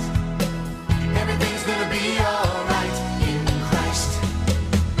Christ? Everything's gonna be alright in Christ.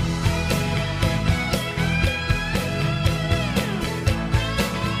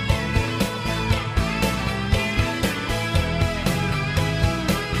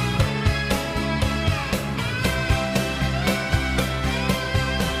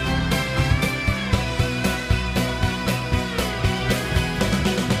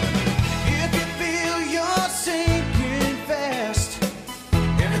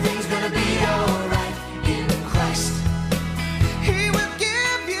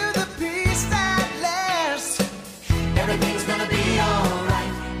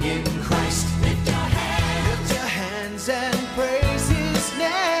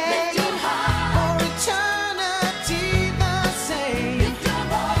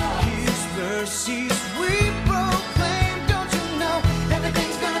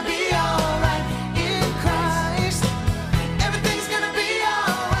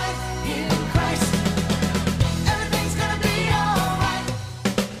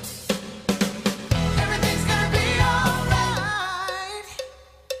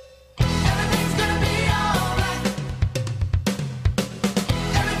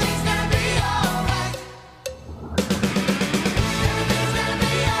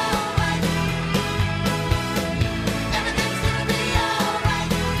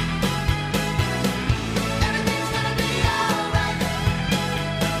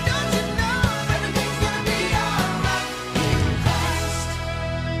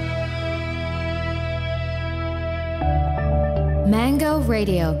 Mango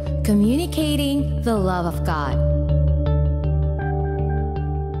Radio, communicating the love of God.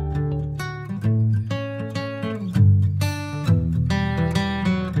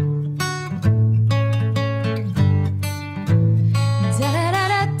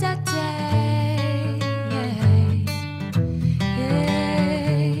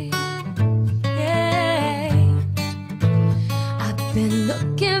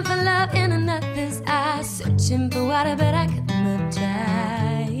 Searching for water, but I could not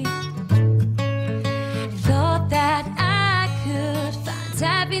dry. Thought that I could find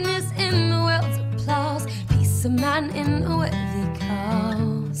happiness in the world's applause, peace of mind in a worthy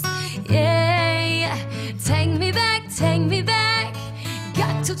cause. Yeah, take me back, take me back.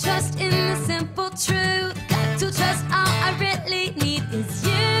 Got to trust in the simple truth. Got to trust all I really need is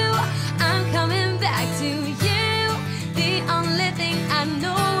you. I'm coming back to you, the only thing I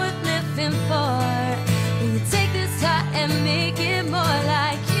know worth living for. Take this heart and make it more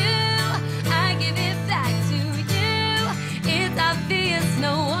like you. I give it back to you. It's obvious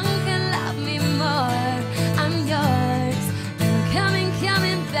no one can love me more. I'm yours. I'm coming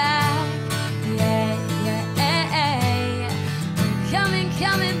back. Yeah, yeah, yeah. I'm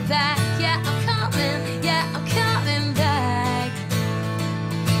coming back. Yeah, I'm coming back.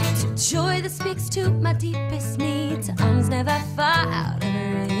 To joy that speaks to my deepest needs. Arms never far out of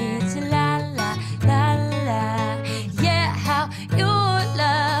reach. La la la la. Yeah, how your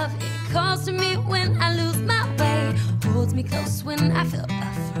love, it calls to me when I lose my way, holds me close when I feel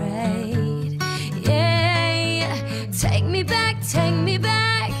afraid. Yeah, take me back, take me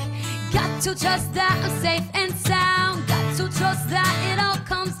back. Got to trust that I'm safe and sound. Got to trust that it all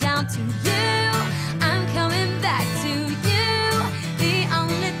comes down to you. I'm coming back to you, the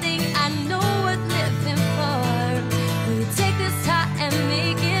only thing I know worth living for. Will you take this heart and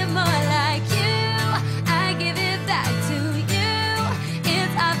make it more like you? I give it back to you.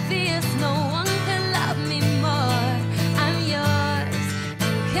 It's obvious no one can love me more. I'm yours.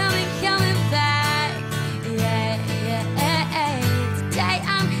 I'm coming back. Yeah, yeah. Today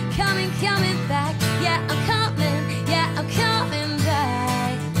I'm coming back. Yeah, I'm coming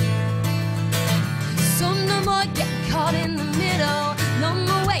back. So no more getting caught in the middle. No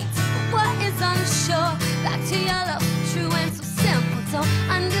more waiting for what is unsure. Back to your love, true and so simple. Don't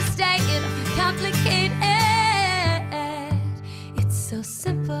understate it, complicate it. It's so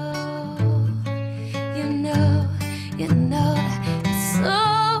simple. You know that it's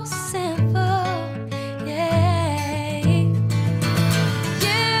so simple. Yeah.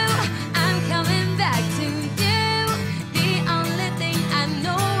 You, I'm coming back to you, the only thing I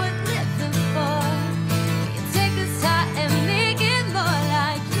know worth living for. Will you take this heart and make it more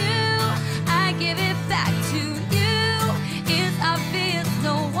like you? I give it back to you. It's obvious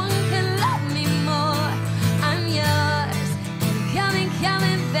no one can love me more. I'm yours. I'm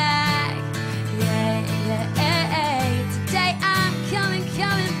coming back. Yeah, yeah. Today I'm coming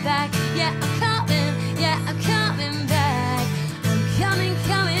back. Yeah, I'm coming back. I'm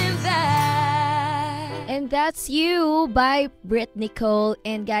coming back. And that's You by Britt Nicole.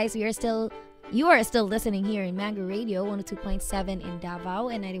 And guys, you are still listening here in Mango Radio, 102.7 in Davao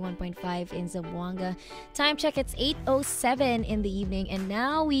and 91.5 in Zamboanga. Time check, it's 8:07 in the evening, and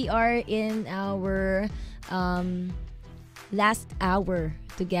now we are in our last hour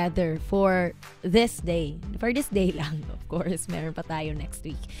together for this day. For this day lang, of course. Meron pa tayo next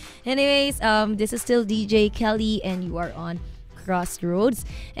week. Anyways, this is still DJ Kelly and you are on CrossRoads.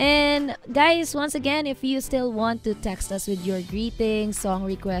 And guys, once again, if you still want to text us with your greetings, song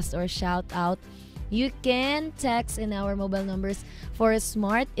request, or shout out, you can text in our mobile numbers. For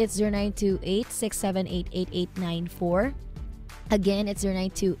Smart, it's 0928-678-8894. Again, it's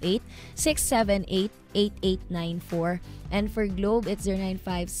 0928-678-8894. And for Globe, it's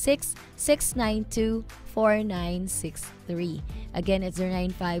 0956-692-4963. Again, it's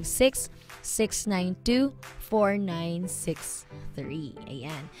 0956-692-4963.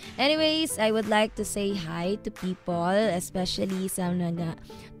 Ayan. Anyways, I would like to say hi to people, especially sa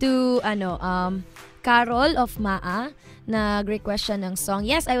Carol of Maa, nag-request siya ng song.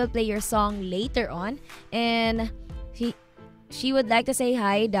 Yes, I will play your song later on. And she would like to say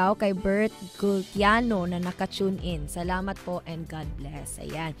hi daw kay Bert Gultiano na naka-tune in. Salamat po and God bless.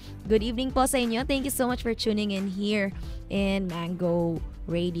 Ayan. Good evening po sa inyo. Thank you so much for tuning in here in Mango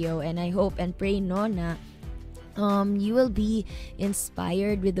Radio. And I hope and pray na you will be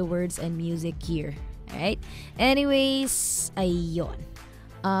inspired with the words and music here. Alright? Anyways, ayun.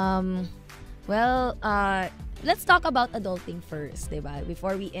 Let's talk about adulting first, diba?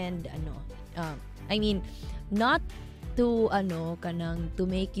 Before we end, not to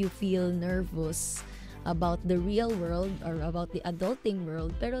make you feel nervous about the real world or about the adulting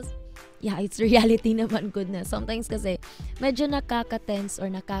world. Pero yeah, it's reality naman, goodness. Sometimes kasi medyo nakaka-tense or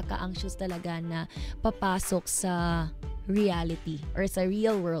nakaka-anxious talaga na papasok sa reality or sa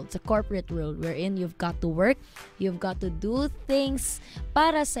real world, sa corporate world wherein you've got to work, you've got to do things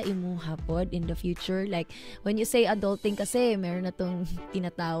para sa imuha pod in the future. Like when you say adulting kasi, meron na tong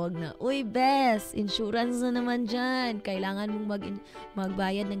tinatawag na, uy bes, insurance na naman dyan, kailangan mong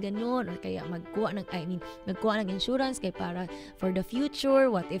magbayad ng ganun or kaya magkuha ng insurance kay para for the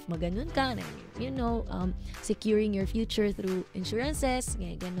future, what if maganon ka, you know, securing your future through insurances,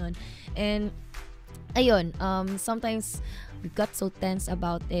 ganun. And ayun, sometimes we got so tense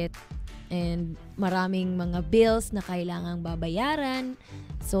about it and maraming mga bills na kailangang babayaran.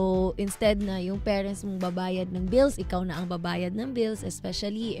 So, instead na yung parents mong babayad ng bills, ikaw na ang babayad ng bills,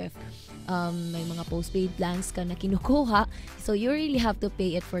 especially if may mga postpaid plans ka na kinukuha. So, you really have to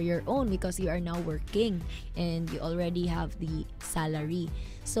pay it for your own because you are now working and you already have the salary.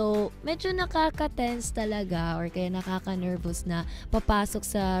 So, medyo nakaka-tense talaga or kaya nakaka-nervous na papasok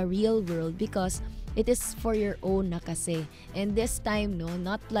sa real world because it is for your own na kasi. And this time, no,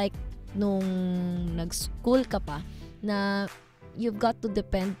 not like nung nag-school ka pa na you've got to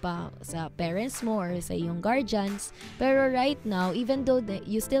depend pa sa parents mo or sa iyong guardians. Pero right now, even though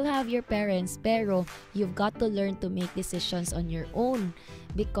you still have your parents, pero you've got to learn to make decisions on your own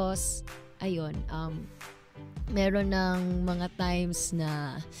because, ayun, meron ng mga times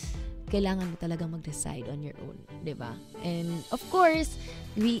na kailangan mo talaga mag-decide on your own, diba? And of course,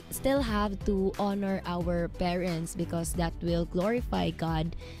 we still have to honor our parents because that will glorify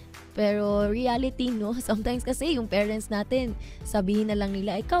God. Pero reality, no? Sometimes kasi yung parents natin, sabihin na lang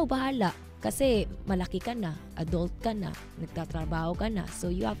nila, ikaw bahala. Kasi malaki ka na, adult ka na, nagtatrabaho ka na. So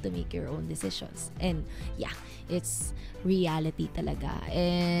you have to make your own decisions. And yeah, it's reality talaga.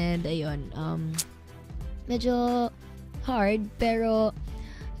 And ayun, medyo hard, pero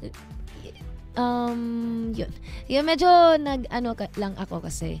yun medyo lang ako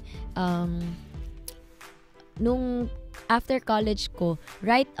kasi nung after college ko,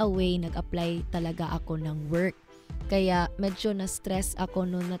 right away nag-apply talaga ako ng work. Kaya medyo na-stress ako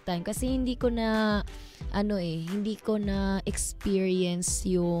noon na time kasi hindi ko na experience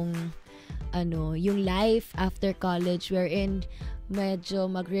yung life after college wherein medyo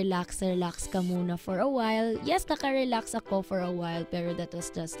mag-relax ka muna for a while. Yes, naka-relax ako for a while, pero that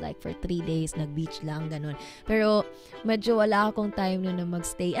was just like for 3 days, nag-beach lang, ganun. Pero medyo wala akong time na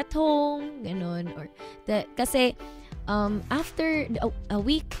mag-stay at home, ganun. Kasi after a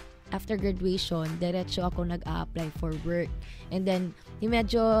week after graduation, diretso ako nag-a-apply for work. And then,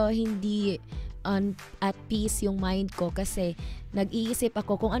 medyo hindi at peace yung mind ko kasi nag-iisip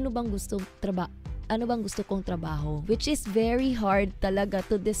ako kung ano bang gusto kong trabaho, which is very hard talaga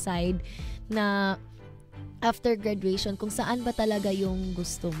to decide na after graduation kung saan ba talaga yung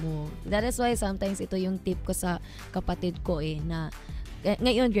gusto mo. That is why sometimes ito yung tip ko sa kapatid ko na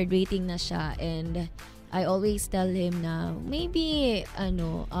ngayon graduating na siya, and I always tell him na maybe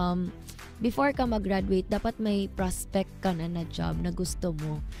before ka mag-graduate dapat may prospect ka na job na gusto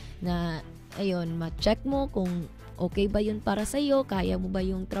mo, na ayun, ma-check mo kung okay ba yun para sa'yo, kaya mo ba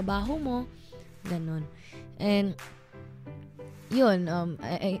yung trabaho mo, ganon. And yun,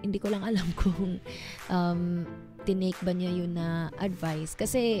 hindi ko lang alam kung tinake ba niya yun na advice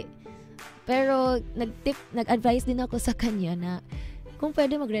kasi, pero nag-advise din ako sa kanya na kung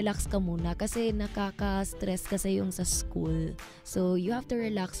pwede mag-relax ka muna kasi nakaka-stress kasi yung sa school, so you have to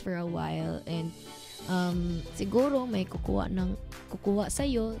relax for a while, and siguro may kukuha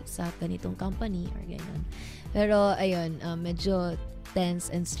sa'yo sa ganitong company or gano'n. Pero ayun, medyo tense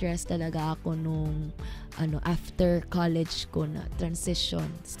and stress talaga ako nung after college ko na transition.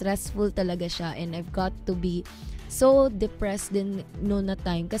 Stressful talaga siya, and I've got to be so depressed din noon na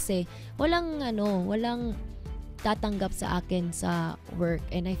time kasi walang tatanggap sa akin sa work,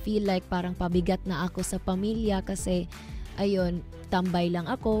 and I feel like parang pabigat na ako sa pamilya kasi ayun, tambay lang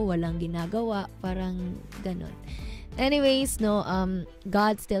ako, walang ginagawa, parang ganon. Anyways,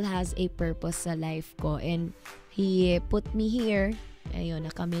 God still has a purpose sa life ko, and He put me here, ayun,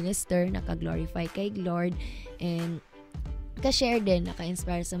 naka-minister, naka-glorify kay Lord, and ka-share din,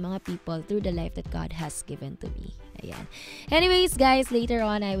 naka-inspire sa mga people through the life that God has given to me. Ayan. Anyways, guys, later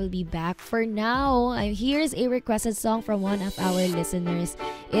on, I will be back. For now, here's a requested song from one of our listeners.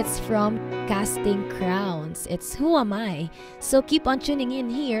 It's from Casting Crowns. It's Who Am I? So keep on tuning in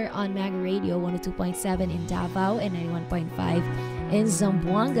here on Mag Radio 102.7 in Davao and 91.5 in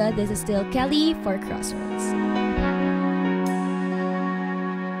Zamboanga. This is still Kelly for CrossRoads.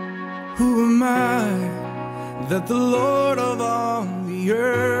 Who am I that the Lord of all the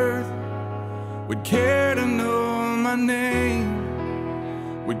earth would care to know my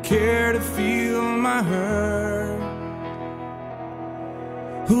name, would care to feel my hurt?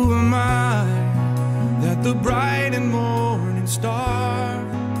 Who am I that the bright and morning star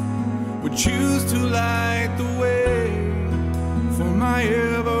would choose to light the way for my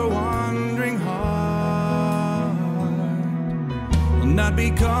ever-wandering heart? Well, not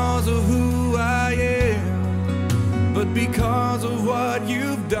because of who I am, but because of what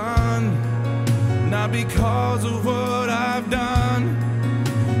you've done. Not because of what I've done,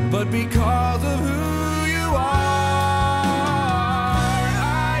 but because of who you are.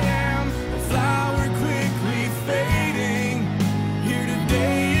 I am a flower quickly fading, here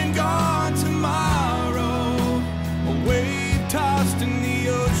today and gone tomorrow, a wave tossed in the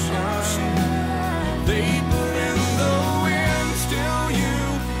ocean, vapor in the wind. Still you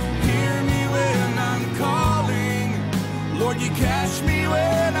hear me when I'm calling, Lord, you catch me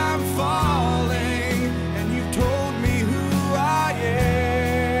when I'm falling, and you've told me who I am.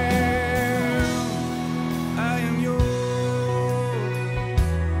 I am yours.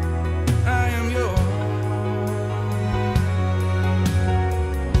 I am yours.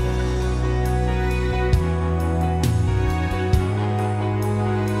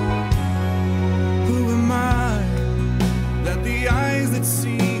 Who am I that the eyes that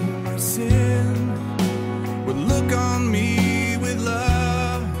see my sin would look on me with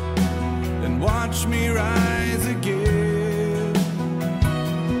love and watch me rise again?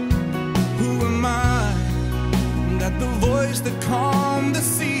 Who am I that the voice that calmed the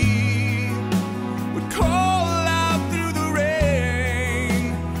sea would call out through the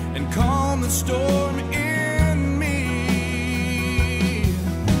rain and calm the storm in me?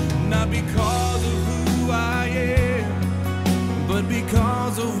 Not because of who I am, but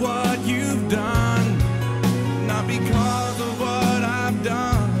because of what you've done. Not because of what I've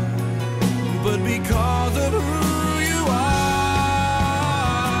done, but because of who you are.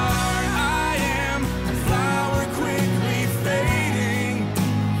 I am a flower quickly fading,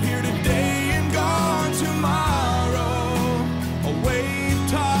 here today and gone tomorrow, a wave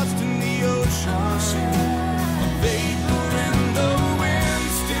tossed in the ocean, a vapor in the wind.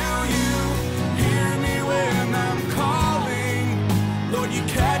 Still you hear me when I'm calling, Lord, you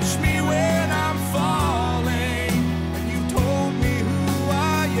catch me when I'm falling, and you told me who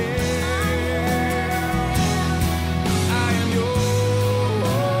I am. I am yours.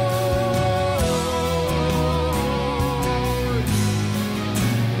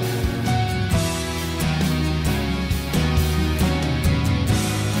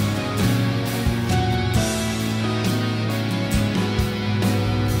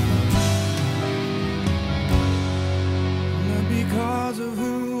 Not because of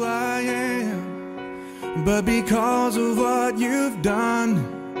who I am, but because of what you've done.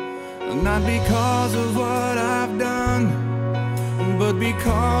 Not because of what I've done, but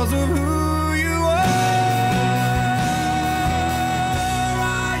because of who you are.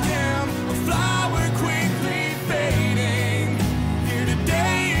 I am a flower quickly fading, here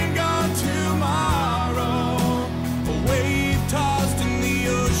today and gone tomorrow, a wave tossed in the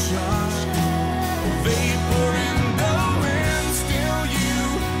ocean, a vapor in the wind. Still you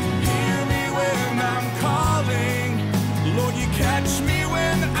hear me when I'm calling, Lord, you catch me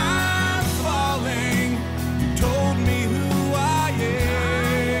when I'm falling. You told me who I am.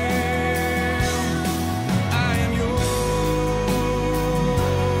 I am yours.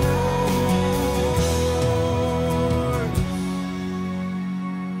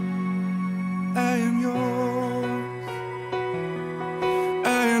 I am yours. I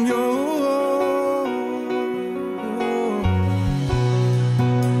am yours.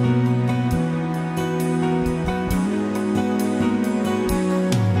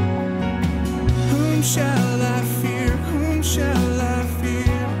 Whom shall I fear? Whom shall I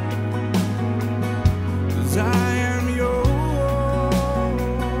fear? 'Cause I am yours.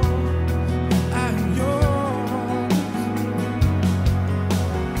 I am yours.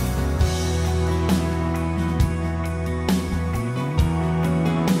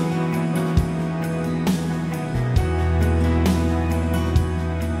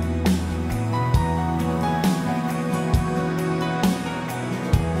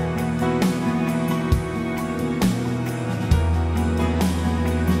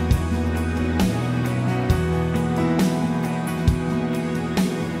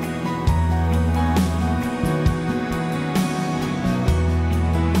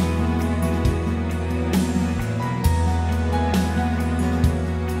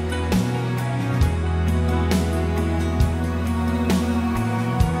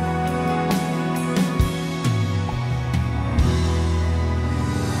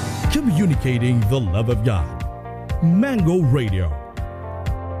 communicating the love of God. Mango Radio.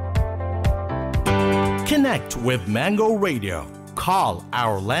 Connect with Mango Radio. Call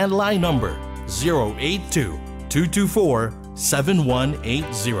our landline number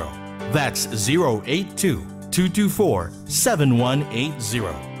 082-224-7180. That's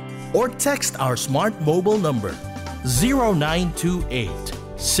 082-224-7180. Or text our smart mobile number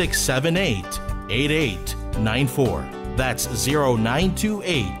 0928-678-8894. That's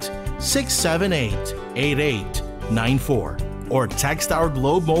 0928-678-8894. Or text our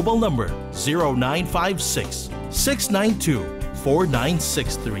Globe mobile number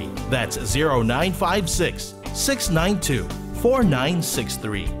 0956-692-4963. That's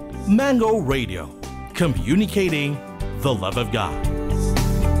 0956-692-4963. Mango Radio, communicating the love of God.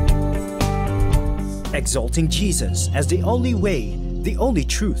 Exalting Jesus as the only way, the only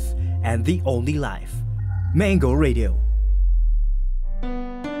truth, and the only life. Mango Radio.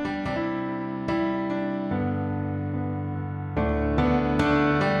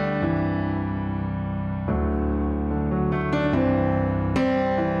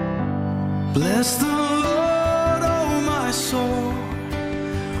 Bless the Lord, oh my soul,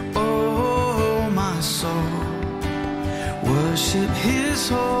 oh my soul. Worship His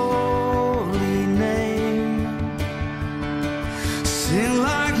holy name. Sing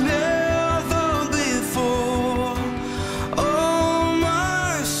like never before, oh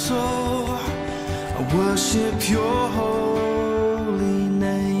my soul. I worship Your holy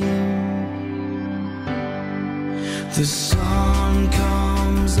name. The sun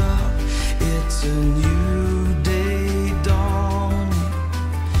comes up, it's a new day dawning.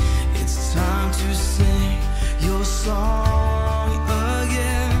 It's time to sing Your song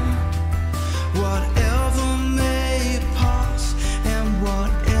again. Whatever may pass and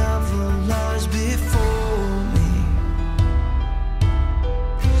whatever lies before me,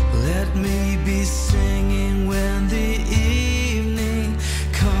 let me be singing when the evening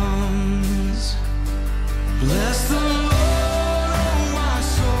comes. Bless the Lord.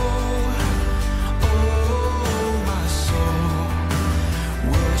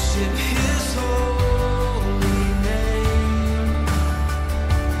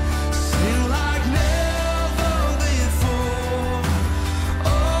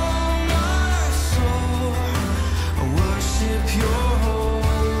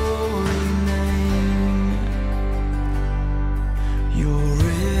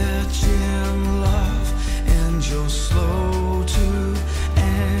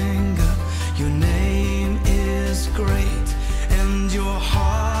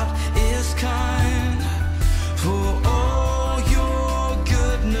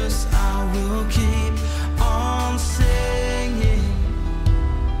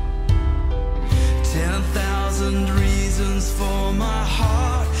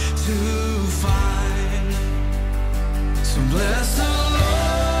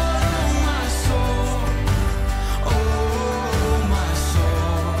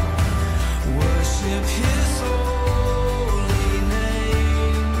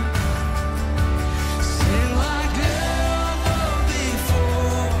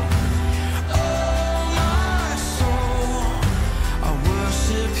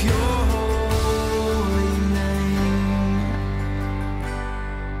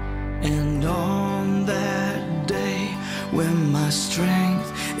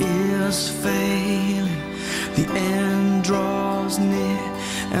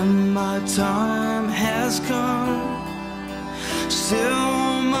 Time has come.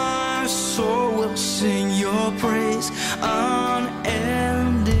 Still my soul will sing Your praise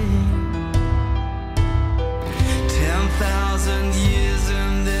unending. 10,000 years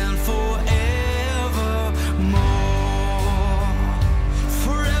and then forevermore.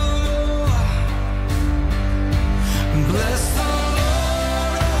 Forevermore. Bless the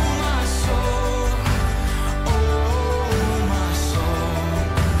Lord, oh my soul, oh my soul.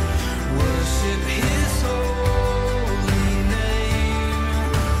 Worship His holy name.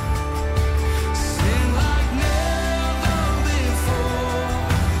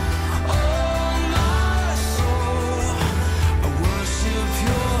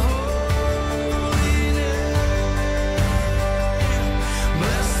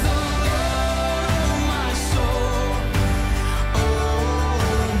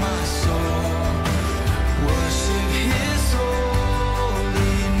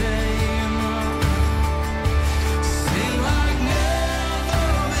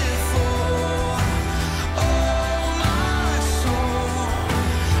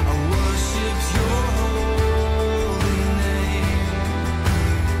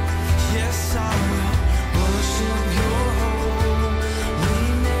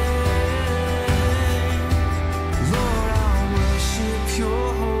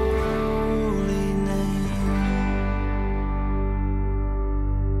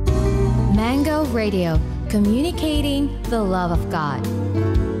 Radio, communicating the love of God.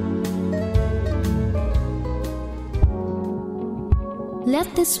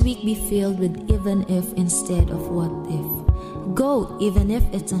 Let this week be filled with even if instead of what if. Go even if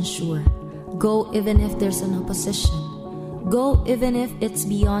it's unsure. Go even if there's an opposition. Go even if it's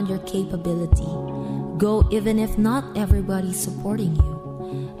beyond your capability. Go even if not everybody's supporting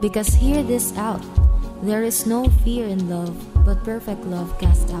you. Because hear this out. There is no fear in love, but perfect love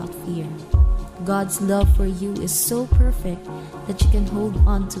casts out fear. God's love for you is so perfect that you can hold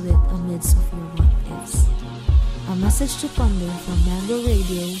on to it amidst of your what-ifs. A message to ponder from Mango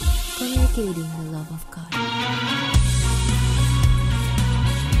Radio, communicating the love of God.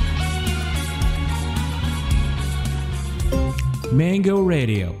 Mango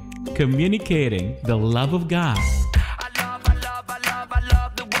Radio, communicating the love of God. I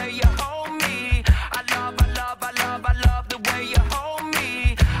love the way you hold me. I love the way you hold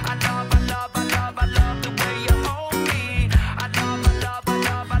me. I love the way you hold me. I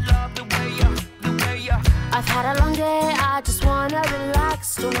love the way you. I've had a long day, I just wanna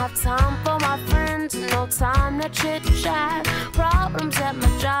relax. Don't have time for my friends, no time to chit chat. Problems at my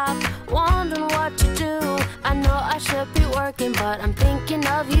job, wondering what to do. I know I should be working, but I'm thinking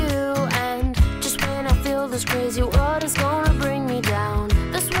of you. And just when I feel this crazy world is gonna bring me down,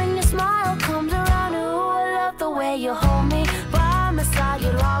 that's when your smile comes around. Ooh, I love the way you hold me. By my side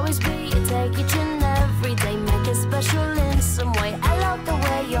you'll always be. You take each and every day, make it special in some way. I love the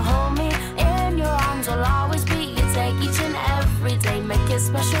way you hold me. In your arms I'll always be. You take each and every day, make it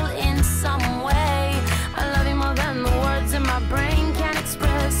special in some way. I love you more than the words in my brain can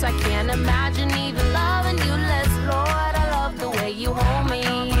express. I can't imagine even loving you less. Lord, I love the way you hold me.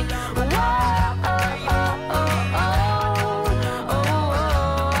 Whoa, oh, oh, oh, oh,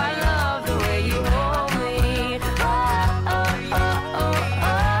 oh, I love the way you hold me. Oh, oh, oh,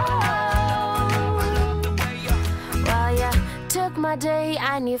 oh, oh. Well, you took my day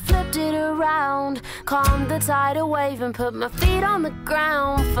and you flipped it around, calmed the tidal wave and put my feet on the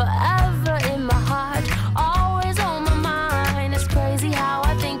ground. Forever in my heart, always on my mind. It's crazy how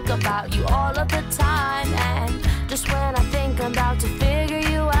I think about you all of the time. And just when I think I'm about to figure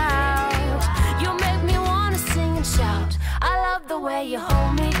you out, you make me wanna sing and shout. I love the way you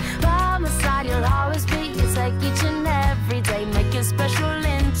hold me. By my side you'll always be. You take each and every day, make it special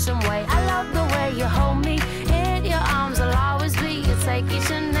in some way. I love the way you hold me. In your arms I'll always be. You take each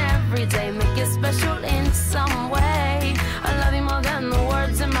and every day, make it special in some way. I love you more than the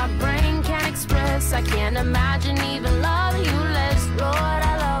words in my brain can express. I can't imagine even loving you less. Lord,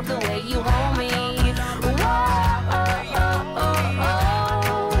 I love the way you hold me. Whoa, oh, oh, oh, oh,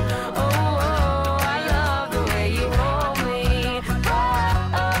 oh, oh, I love the way you hold me. Whoa,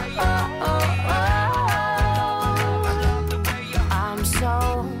 oh, oh, oh, oh. I'm so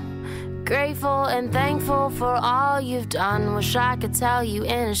grateful and thankful for all you've done. Wish I could tell you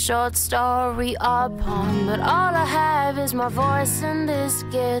in a short story or poem, but all I have is my voice and this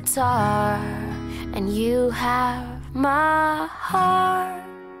guitar. And you have my heart.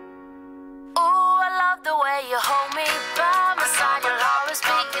 Ooh, I love the way you hold me. By my side you'll always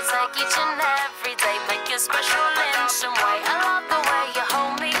be. You take each and every day, make it special in some way. I love the way you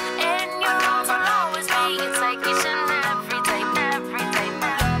hold me. In your arms I'll always be. You take each and every day, every day.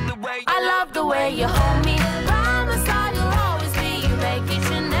 I love the way you hold me. By my side you'll always be. You make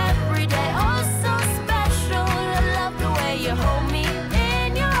each and every day oh so special. I love the way you hold me.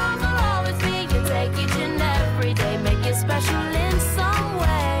 In your arms I'll always be. You take each and every day, make it special in some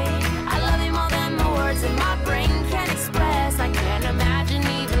way. I love you more than the words in my brain can express. I can't imagine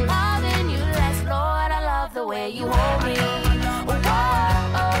even loving you less. Lord, I love the way you hold me. Oh, oh,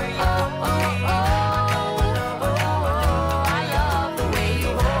 oh, oh, oh, oh, oh, I love the way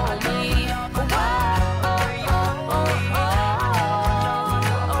you hold me. Oh, oh, oh, oh, oh,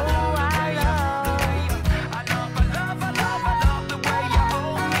 oh, I love the way you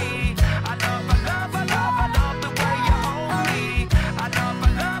hold me. I love the way you hold me. I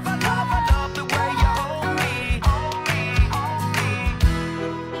love the way you hold me.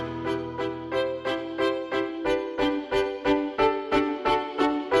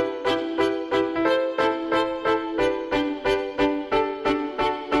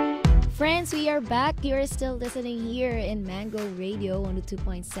 Friends, we are back. You're still listening here in Mango Radio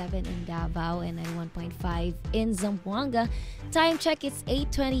 102.7 in Davao and 91.5 in Zamboanga. Time check, it's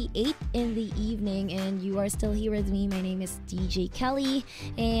 8:28 in the evening and you are still here with me. My name is DJ Kelly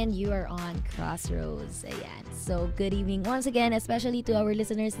and you are on CrossRoads. Ayan. So good evening once again, especially to our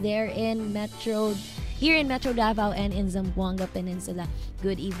listeners there in Metro here in Metro Davao and in Zamboanga Peninsula.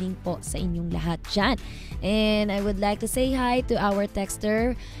 Good evening po sa inyong lahat dyan. And I would like to say hi to our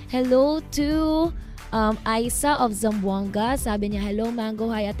texter. Hello to Aisa of Zamboanga. Sabi niya, hello Mango,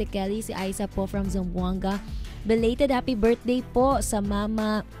 hi Ate Kelly. Si Aisa po from Zamboanga. Belated happy birthday po sa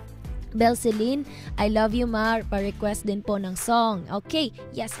Mama Belceline. I love you ma. Pa-request din po ng song. Okay,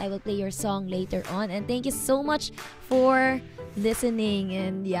 yes, I will play your song later on. And thank you so much for listening.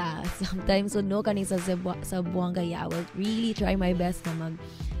 And yeah, sometimes no kaning sa Buanga, yeah, I will really try my best na mag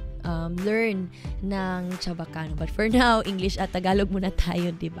learn ng Chabacano. But for now, English at Tagalog muna tayo,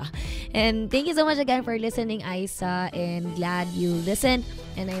 diba? And thank you so much again for listening, Aisa, and glad you listened.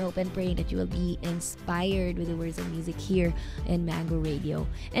 And I hope and pray that you will be inspired with the words of music here in Mango Radio.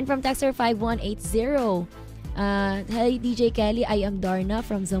 And from Texter 5180, hi DJ Kelly, I am Darna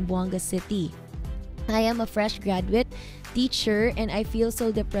from Zamboanga City. I am a fresh graduate teacher and I feel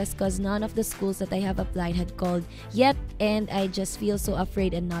so depressed because none of the schools that I have applied had called yet, and I just feel so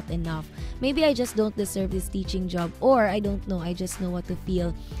afraid and not enough. Maybe I just don't deserve this teaching job, or I don't know, I just know what to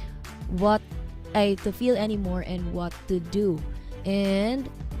feel anymore and what to do. And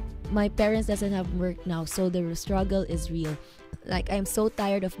my parents doesn't have work now, so the struggle is real. Like, I'm so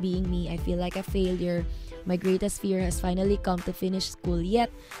tired of being me. I feel like a failure. My greatest fear has finally come to finish school,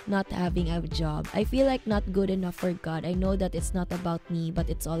 yet not having a job. I feel like not good enough for God. I know that it's not about me, but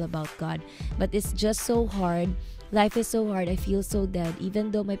it's all about God. But it's just so hard. Life is so hard. I feel so dead.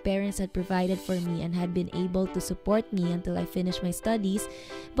 Even though my parents had provided for me and had been able to support me until I finished my studies,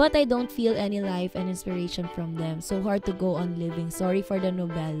 but I don't feel any life and inspiration from them. So hard to go on living. Sorry for the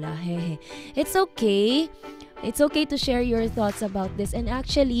novella. Hehe. It's okay. It's okay to share your thoughts about this. And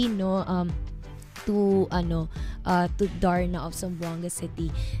actually, to Darna of Zamboanga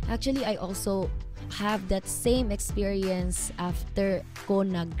City. Actually, I also have that same experience after ko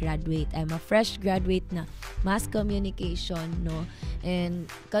nag-graduate. I'm a fresh graduate na mass communication, no? And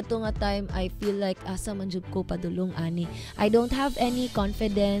kato nga time, I feel like asa man jud ko padulong ani. I don't have any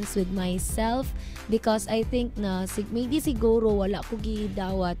confidence with myself because I think na maybe siguro wala ko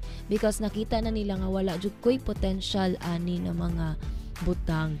gidawat because nakita na nila nga wala jud ko'y potential ani na mga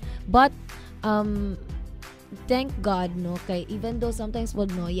butang. But thank God, no, kay even though sometimes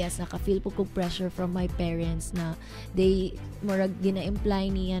yes, naka-feel po ko pressure from my parents na they murag gina-imply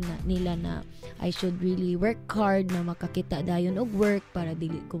nila na I should really work hard na makakita dayon og work para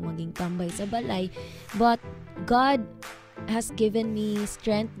dili ko maging tambay sa balay. But God has given me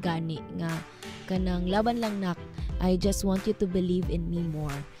strength gani nga kanang laban lang nak. I just want you to believe in me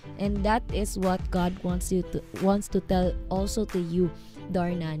more. And that is what God wants to tell also to you,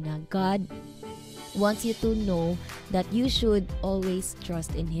 Darna, na God wants you to know that you should always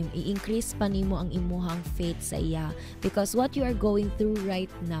trust in Him. I-increase pa nimo ang imuhang faith sa iya because what you are going through right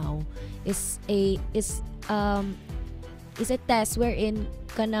now is a test wherein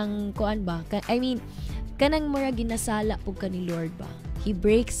kanang kanang mura ginasala pug ka ni Lord ba. He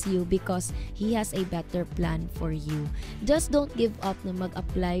breaks you because He has a better plan for you. Just don't give up na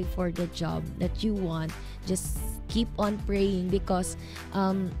mag-apply for the job that you want. Just keep on praying because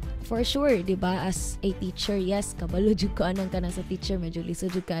for sure, diba, as a teacher, yes, kabalo jud ko anang kanang sa teacher, medyo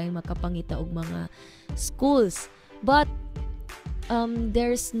lisod jud kay makapangita og mga schools. But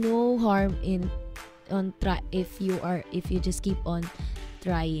there's no harm if you just keep on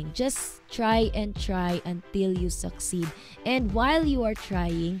trying. Just try and try until you succeed. And while you are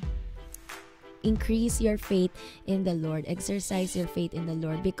trying, increase your faith in the Lord. Exercise your faith in the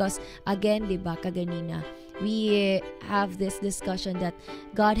Lord. Because again, diba, kaganina, we have this discussion that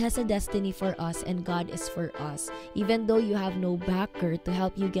God has a destiny for us and God is for us. Even though you have no backer to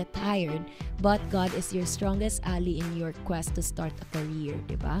help you get hired, but God is your strongest ally in your quest to start a career,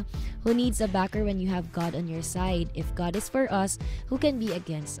 diba? Who needs a backer when you have God on your side? If God is for us, who can be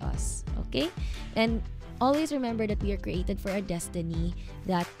against us? Okay? And always remember that we are created for a destiny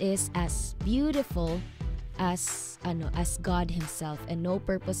that is as beautiful as God Himself, and no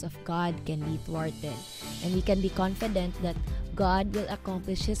purpose of God can be thwarted. And we can be confident that God will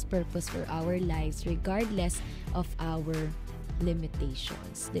accomplish His purpose for our lives regardless of our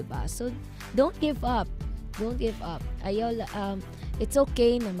limitations, diba? So don't give up. Don't give up. It's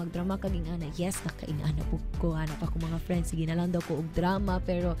okay na magdrama kaging ana. Yes, nakaingana po ko, hanap ako mga friends, sige na lang daw ko og drama,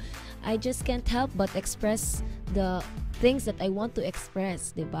 pero I just can't help but express the things that I want to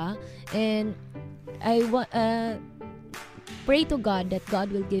express, diba? And pray to God that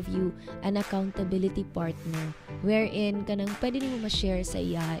God will give you an accountability partner wherein kanang pwede nimo ma-share sa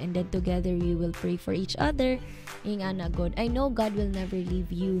iya, and then together you will pray for each other. Ingana God, I know God will never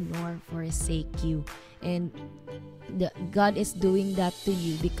leave you nor forsake you, and God is doing that to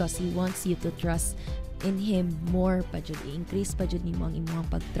you because He wants you to trust in Him more pa jud, increase pa jud nimo ang imong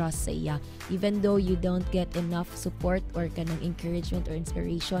pag-trust sa iya, even though you don't get enough support or kanang encouragement or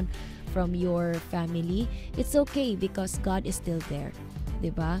inspiration from your family. It's okay because God is still there,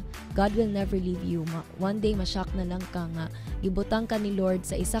 diba? God will never leave you. One day mashock na lang ka nga gibutang ka ni Lord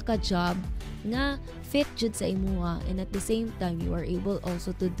sa isa ka job nga fit jud sa imuha, and at the same time you are able also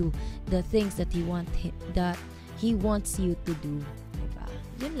to do the things that He wants you to do, diba?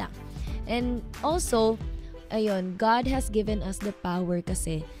 Yun lang. And also, ayun, God has given us the power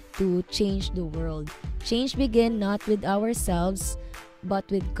kasi to change the world. Change begin not with ourselves, but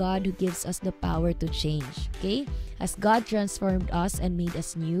with God who gives us the power to change. Okay? As God transformed us and made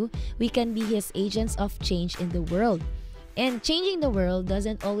us new, we can be His agents of change in the world. And changing the world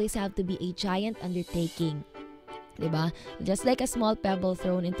doesn't always have to be a giant undertaking. Diba? Just like a small pebble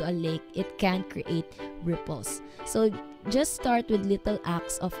thrown into a lake, it can create ripples. So just start with little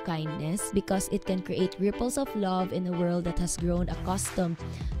acts of kindness because it can create ripples of love in a world that has grown accustomed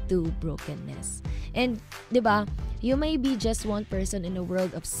to brokenness. And diba, you may be just one person in a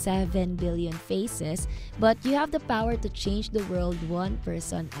world of 7 billion faces, but you have the power to change the world one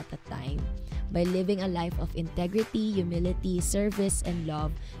person at a time. By living a life of integrity, humility, service, and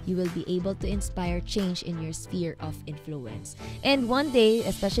love, you will be able to inspire change in your sphere of influence. And one day,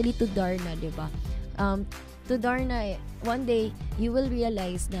 especially to Darna, diba? To Darna, one day, you will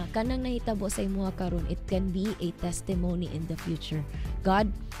realize na kanang nahitabo sa imuha karon, it can be a testimony in the future. God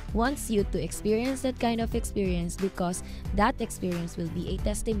wants you to experience that kind of experience because that experience will be a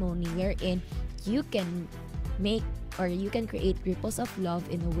testimony wherein you can make or you can create ripples of love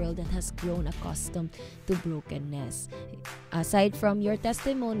in a world that has grown accustomed to brokenness. Aside from your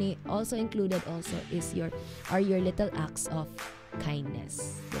testimony, also included also is your little acts of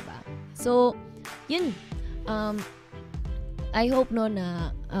kindness, diba? So, yun. I hope no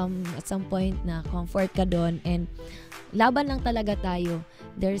na at some point na comfort ka doon, and laban lang talaga tayo.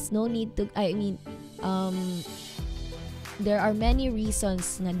 There's no need to, there are many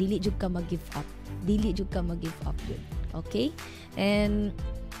reasons na dili jud ka mag-give up. Dili jud ka mag-give up yun. Okay? And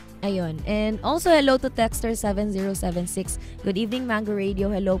ayun. And also hello to Texter 7076. Good evening, Mango Radio.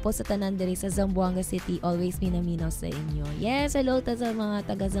 Hello po sa tanan diri sa Zamboanga City. Always minaminaw sa inyo. Yes, hello ta sa mga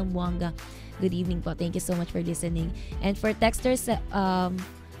taga Zamboanga. Good evening po. Thank you so much for listening. And for Texter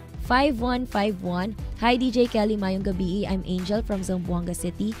 5151. Hi DJ Kelly, mayong gabi. I'm Angel from Zamboanga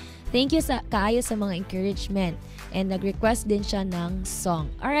City. Thank you kaayo sa mga encouragement. And nag-request din siya ng song.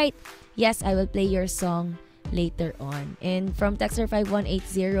 Alright. Yes, I will play your song later on. And from Texter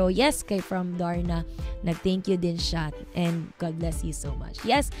 5180, yes, kay from Darna, nag-thank you din siya. And God bless you so much.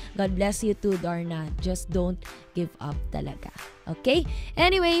 Yes, God bless you too, Darna. Just don't give up talaga. Okay?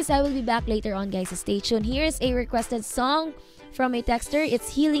 Anyways, I will be back later on, guys. Stay tuned. Here's a requested song from a texter.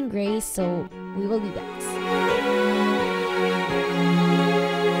 It's Healing Grace. So, we will be back.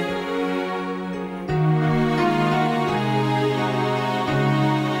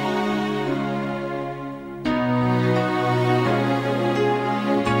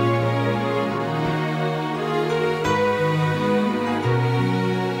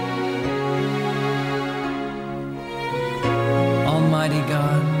 Almighty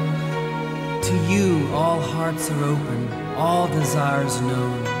God, to you all hearts are open, all desires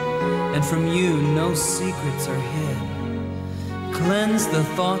known, and from you no secrets are hid. Cleanse the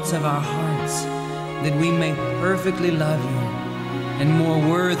thoughts of our hearts, that we may perfectly love you and more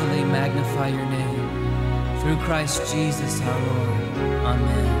worthily magnify your name. Through Christ Jesus our Lord.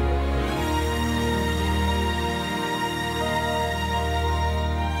 Amen.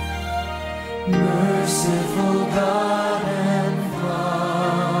 Merciful God and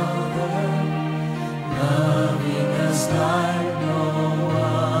Father, loving us like no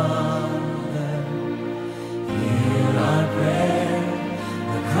other, hear our prayer,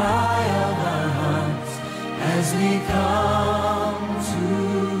 the cry of our hearts as we come to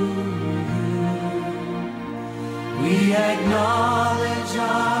you. We acknowledge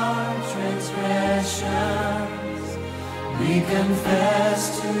our transgressions, we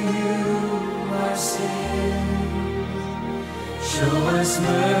confess to you our sins. Show us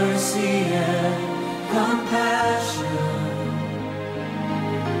mercy and compassion.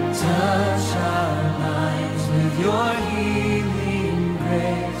 Touch our lives with your healing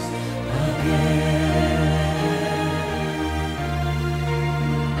grace again.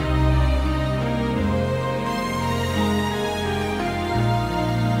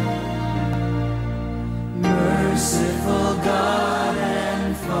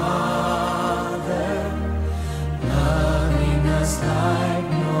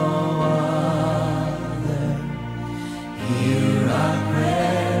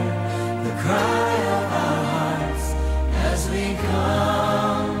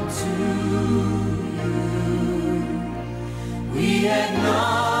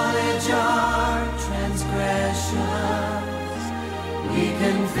 we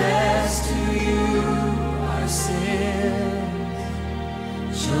confess to you our sins.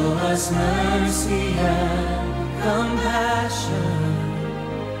 Show us mercy and compassion.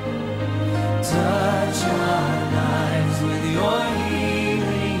 Touch our lives with your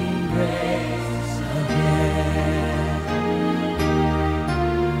healing grace again.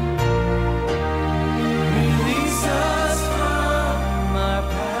 Release us from our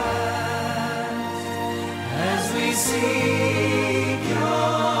past as we seek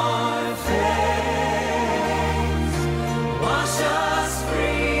your face. Wash us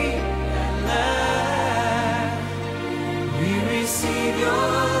free at last. We receive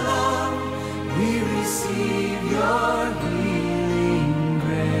your love. We receive your healing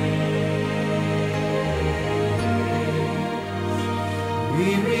grace. We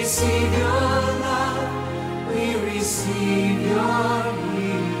receive your love. We receive your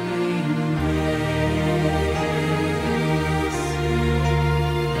healing grace.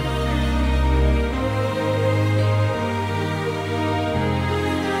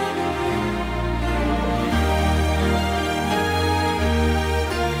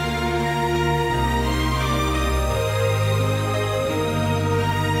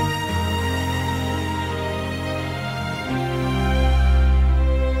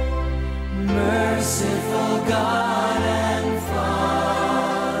 Merciful God and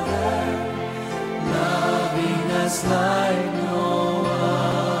Father, loving us like no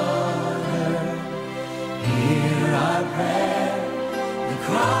other, hear our prayer, the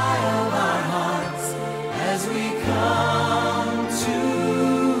cry of our hearts as we come to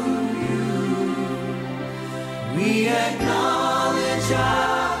you. We acknowledge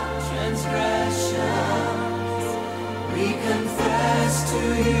our transgressions, we confess to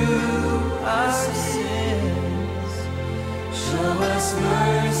you our sins. Show us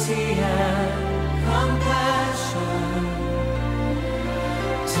mercy and compassion.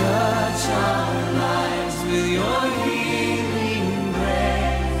 Touch our lives with your healing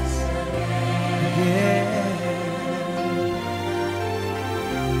grace again.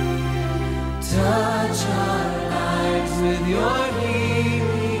 Touch our lives with your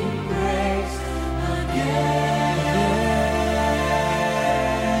healing grace again.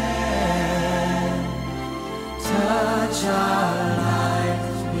 Touch our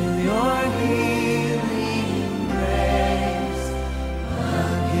lives with your healing grace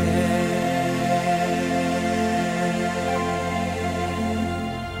again.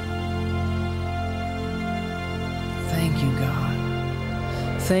 Thank you,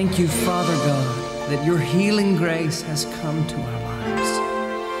 God. Thank you, Father God, that your healing grace has come to our lives,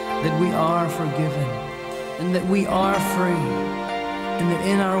 that we are forgiven, and that we are free, and that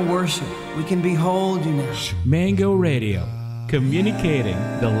in our worship we can behold you now. Mango Radio, communicating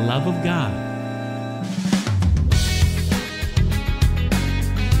the love of God.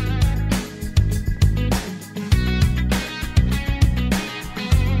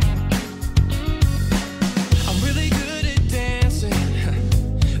 I'm really good at dancing,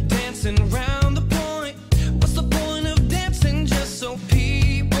 dancing around the point. What's the point of dancing just so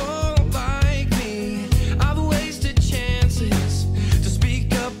people like me? I've wasted chances to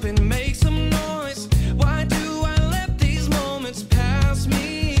speak up and make some noise. Why do I let these moments pass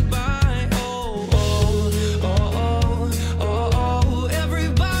me by? Oh,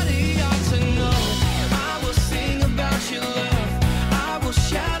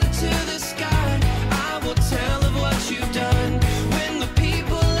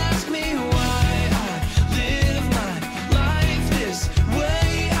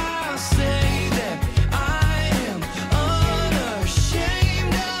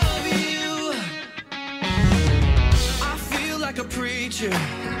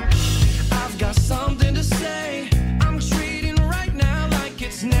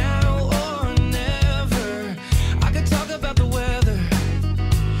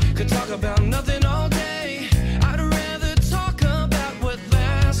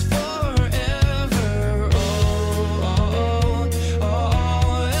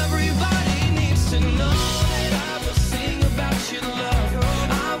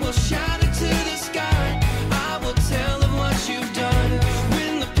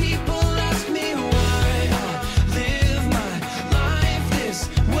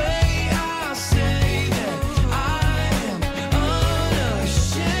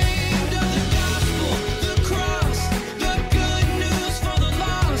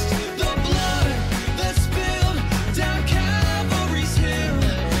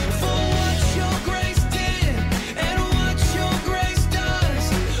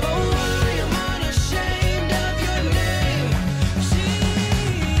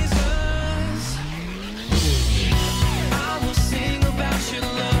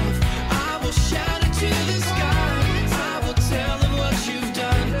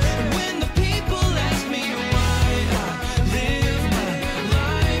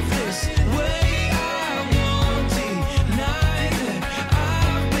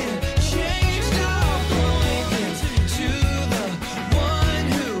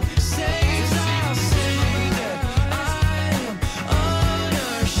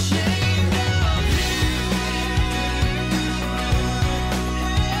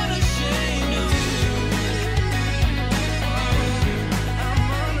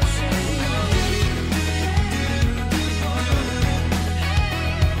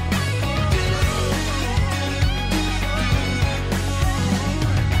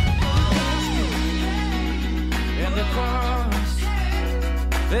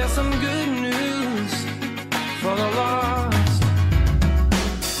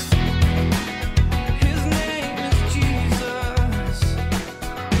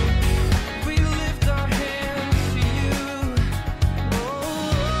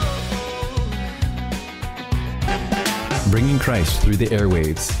 bringing Christ through the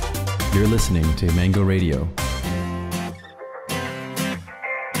airwaves. You're listening to Mango Radio.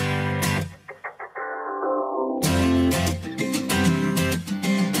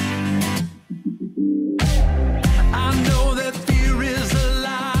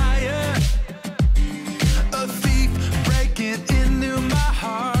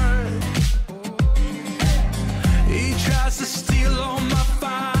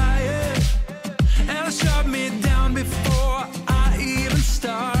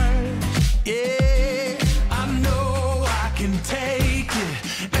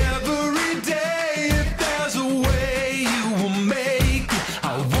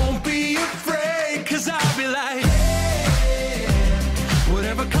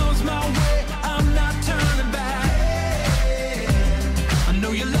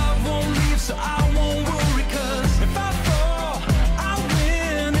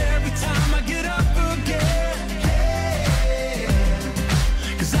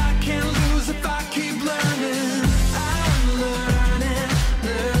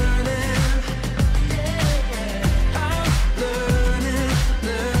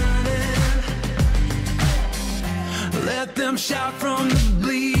 Shout from the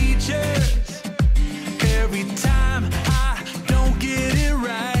bleachers every time I don't get it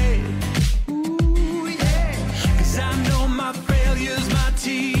right. Ooh, yeah. 'Cause I know my failure's my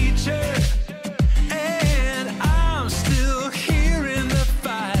teacher, and I'm still here in the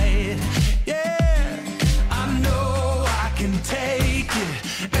fight. Yeah, I know I can take it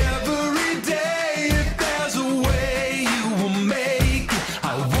every day. If there's a way you will make it,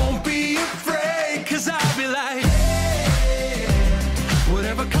 I won't be afraid, 'cause I'll be like,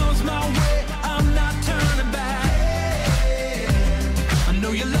 whatever comes my way, I'm not turning back. I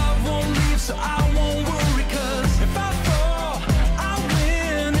know your love won't leave, so I won't worry, 'cause if I fall, I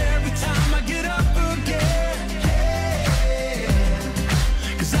win every time I get up again.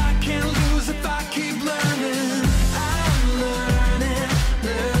 'Cause I can't lose if I keep learning. I'm learning,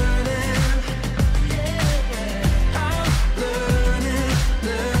 learning. I'm learning,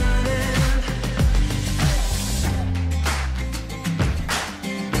 learning.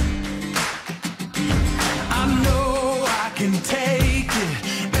 I know I can take it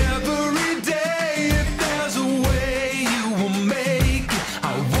every day. If there's a way you will make it,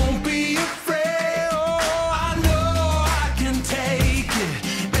 I won't be afraid. Oh, I know I can take it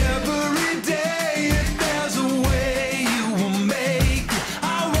every day. If there's a way you will make it,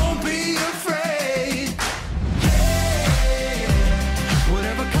 I won't be afraid. Yeah,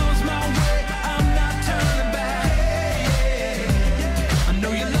 whatever comes my way, I'm not turning back. I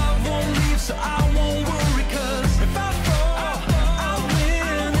know your love won't leave, so I won't worry, 'cause if I fall, I'll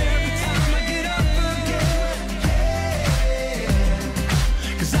win every time I get up again.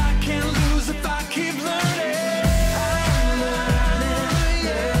 'Cause I can't lose if I keep learning. I'm learning,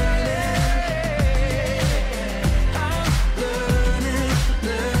 learning. I'm learning,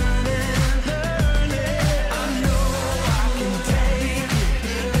 learning, learning. I know I can take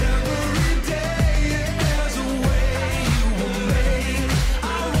it every day. If there's a way you will make it,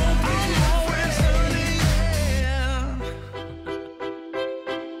 I won't be always learning.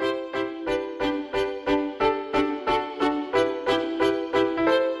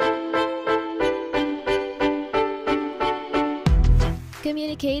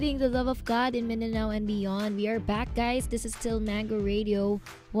 Communicating the love of God in Mindanao and beyond. We are back, guys. This is still Mango Radio,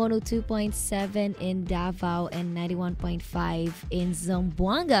 102.7 in Davao and 91.5 in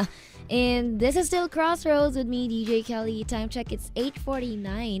Zamboanga. And this is still Crossroads with me, DJ Kelly. Time check, it's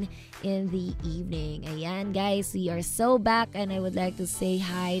 8:49 in the evening. Ayan, guys, we are so back, and I would like to say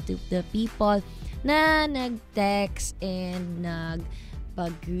hi to the people na nag-text and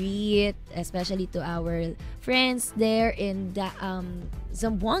pag-greet, especially to our friends there in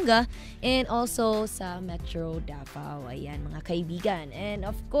Zamboanga and also sa Metro Davao. Ayan, mga kaibigan. And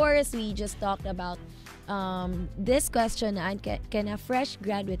of course, we just talked about this question, can a fresh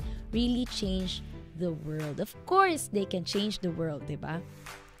graduate really change the world? Of course, they can change the world, diba?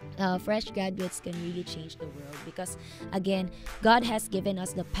 Fresh graduates can really change the world because, again, God has given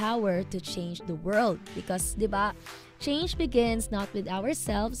us the power to change the world because, diba, change begins not with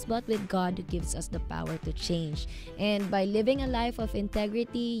ourselves but with God who gives us the power to change. And by living a life of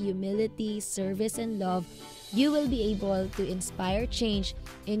integrity, humility, service, and love, you will be able to inspire change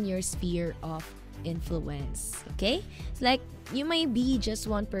in your sphere of influence. Okay? It's like you may be just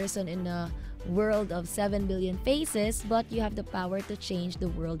one person in a world of 7 billion faces, but you have the power to change the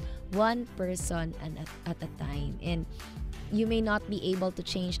world one person at a time. And you may not be able to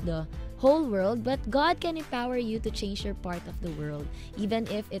change the whole world, but God can empower you to change your part of the world. Even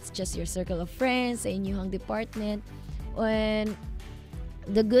if it's just your circle of friends sa inyong department, And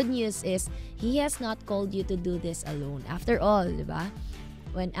the good news is, He has not called you to do this alone. After all, diba?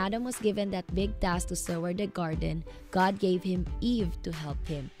 When Adam was given that big task to steward the garden, God gave him Eve to help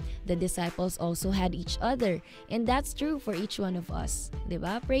him. The disciples also had each other, and that's true for each one of us,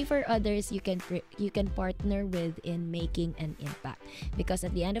 diba? Pray for others you can partner with in making an impact, because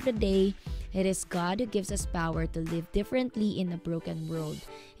at the end of the day, it is God who gives us power to live differently in a broken world.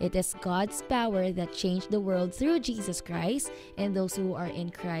 It is God's power that changed the world through Jesus Christ, and those who are in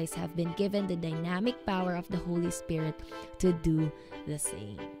Christ have been given the dynamic power of the Holy Spirit to do the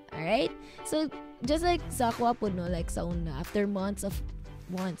same. Alright? So, just like sa ako po, no, like sa una, after months of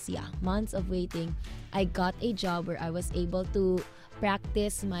waiting, I got a job where I was able to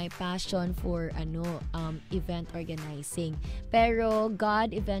practice my passion for event organizing. Pero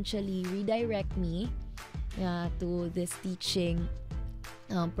God eventually redirect me to this teaching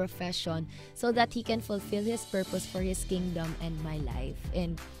profession so that He can fulfill His purpose for His kingdom and my life.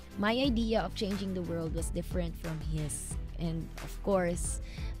 And my idea of changing the world was different from His. And of course,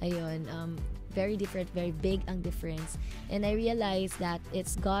 ayun, very different, very big ang difference. And I realized that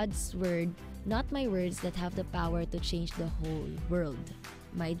it's God's word, not my words, that have the power to change the whole world.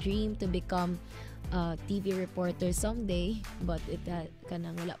 My dream to become a TV reporter someday, but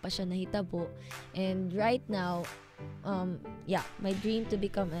kanang wala pa siya nahitabo. And right now, my dream to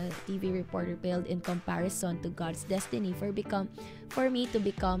become a TV reporter paled in comparison to God's destiny for me to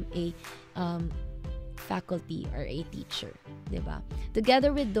become a faculty or a teacher, diba?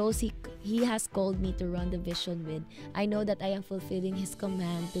 Together with those he has called me to run the vision with, I know that I am fulfilling His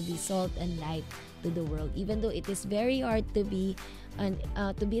command to be salt and light to the world. Even though it is very hard to be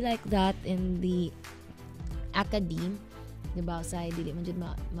like that in the academe, diba? Sa dili man jud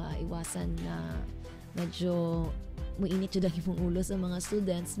maiwasan na medyo muinit jud ang imong ulo sa mga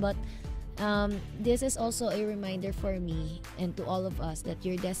students, but this is also a reminder for me and to all of us that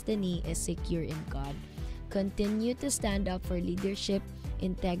your destiny is secure in God. Continue to stand up for leadership,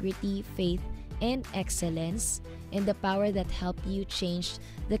 integrity, faith, and excellence. And the power that helped you change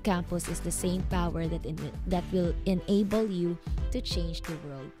the campus is the same power that will enable you to change the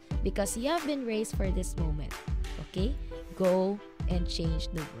world. Because you have been raised for this moment. Okay? Go and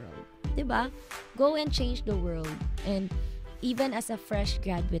change the world. Diba? Go and change the world. And even as a fresh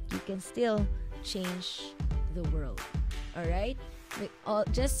graduate, you can still change the world. Alright?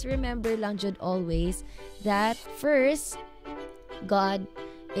 Just remember lang jud always that first, God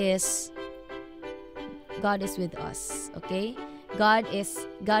is with us. Okay? God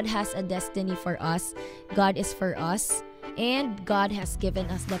has a destiny for us. God is for us. And God has given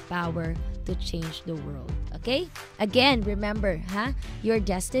us the power to change the world. Okay? Again, remember, your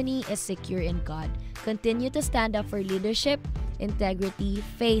destiny is secure in God. Continue to stand up for leadership, integrity,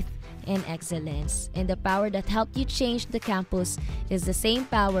 faith, and excellence. And the power that helped you change the campus is the same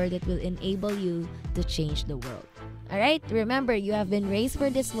power that will enable you to change the world. Alright? Remember, you have been raised for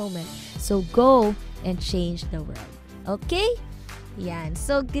this moment. So go and change the world. Okay? Yan.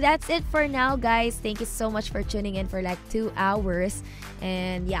 So that's it for now, guys. Thank you so much for tuning in for like 2 hours.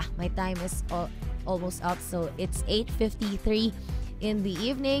 And yeah, my time is almost up. So it's 8:53 in the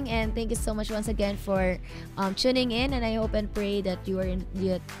evening, and thank you so much once again for tuning in, and I hope and pray that you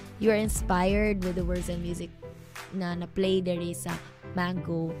are inspired with the words and music na play there sa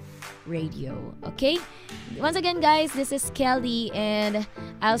Mango Radio. Okay? Once again, guys, this is Kelly, and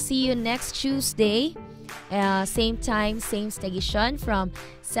I'll see you next Tuesday. Same time, same station from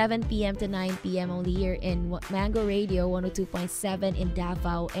 7 p.m. to 9 p.m. only here in Mango Radio 102.7 in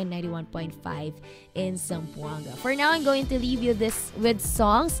Davao and 91.5 in Zamboanga. For now, I'm going to leave you with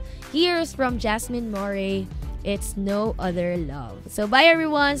songs. Here's from Jasmine Moray. It's No Other Love. So bye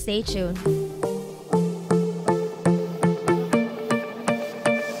everyone. Stay tuned.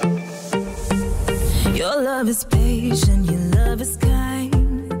 Your love is patient, your love is kind.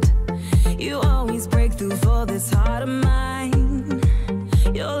 You always break through for this heart of mine.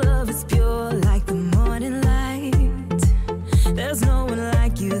 Your love is pure like the morning light. There's no one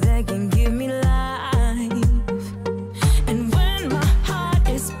like you that can give me life. And when my heart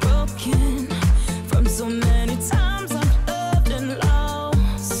is broken from so many times I've loved and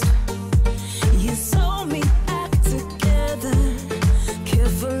lost, you sew me back together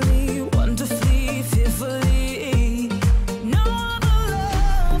carefully, wonderfully, fearfully. No other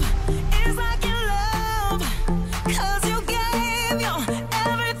love is like your love, 'cause you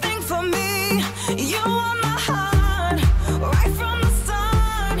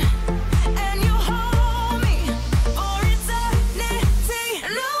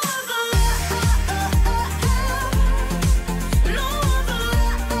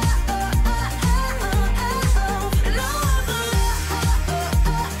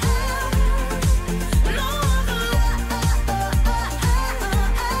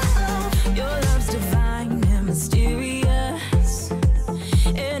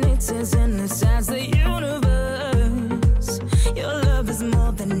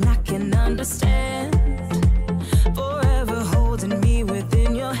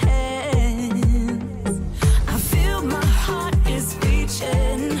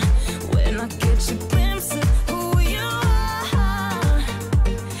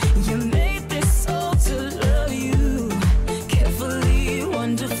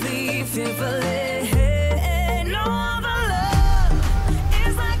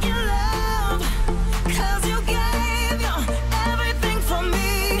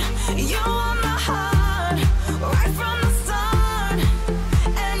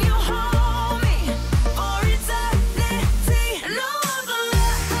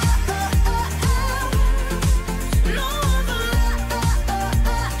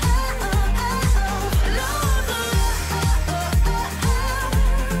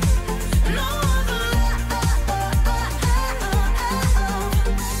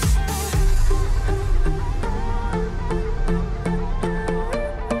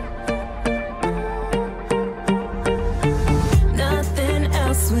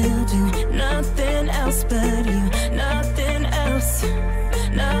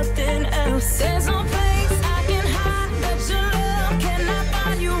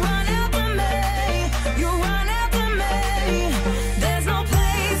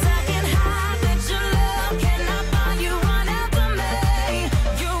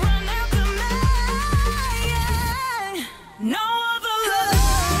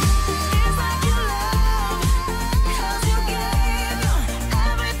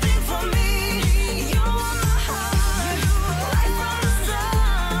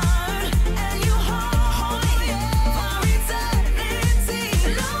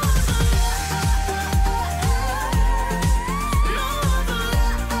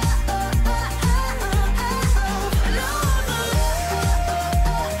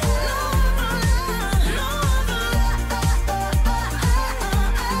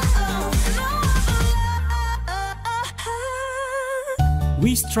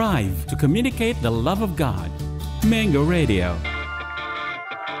strive to communicate the love of God. Mango Radio.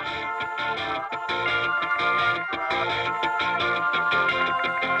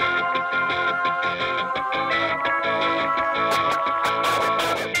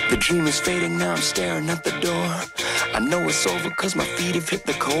 The dream is fading, now I'm staring at the door. I know it's over cause my feet have hit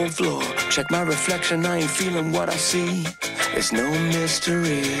the cold floor. Check my reflection, I ain't feeling what I see. It's no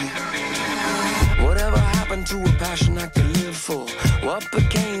mystery. Whatever happened to a passion I could live for? What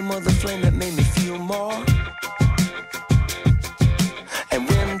became of the flame that made me feel more? And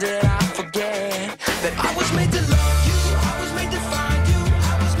when did I forget that I was made to love you? I was made to find you.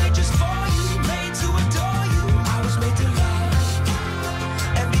 I was made just for you, made to adore you. I was made to love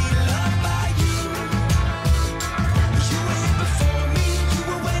and be loved by you. You were here before me, you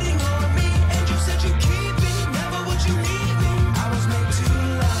were waiting on me, and you said you'd keep me, never would you leave me. I was made to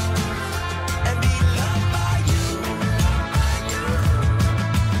love and be loved by you.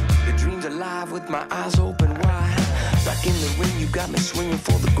 The dream's alive with my eyes open wide. Back in the ring, you got me swinging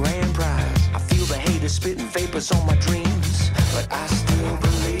for the grand prize. I feel the haters spitting vapors on my dreams, but I still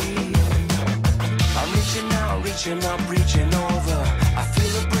believe. I'm reaching out, reaching up, reaching over. I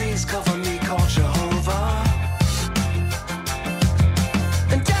feel a breeze cover me, called Jehovah.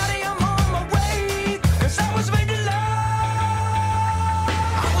 And Daddy, I'm on my way, cause I was made to love.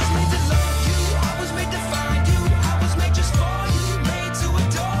 I was made to love you, I was made to find you. I was made just for you, made to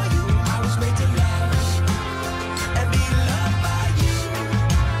adore you. I was made to love and be loved by you.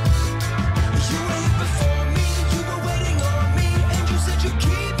 You were here before me, you were waiting on me, and you said you'd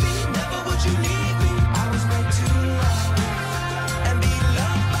keep me, never would you leave me. I was made to love and be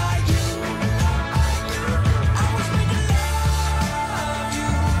loved by you. I was made to love you.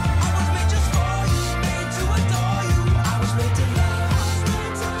 I was made just for you, made to adore you. I was made to love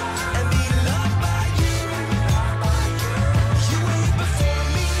and be loved by you. You were here before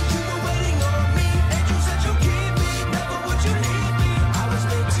me, you were waiting on me, and you said you'd keep me, never would you leave me. I was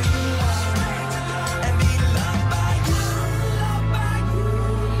made to love and be loved by you.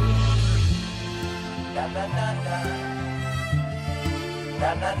 Na na na na, na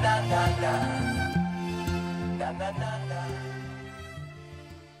na na na na.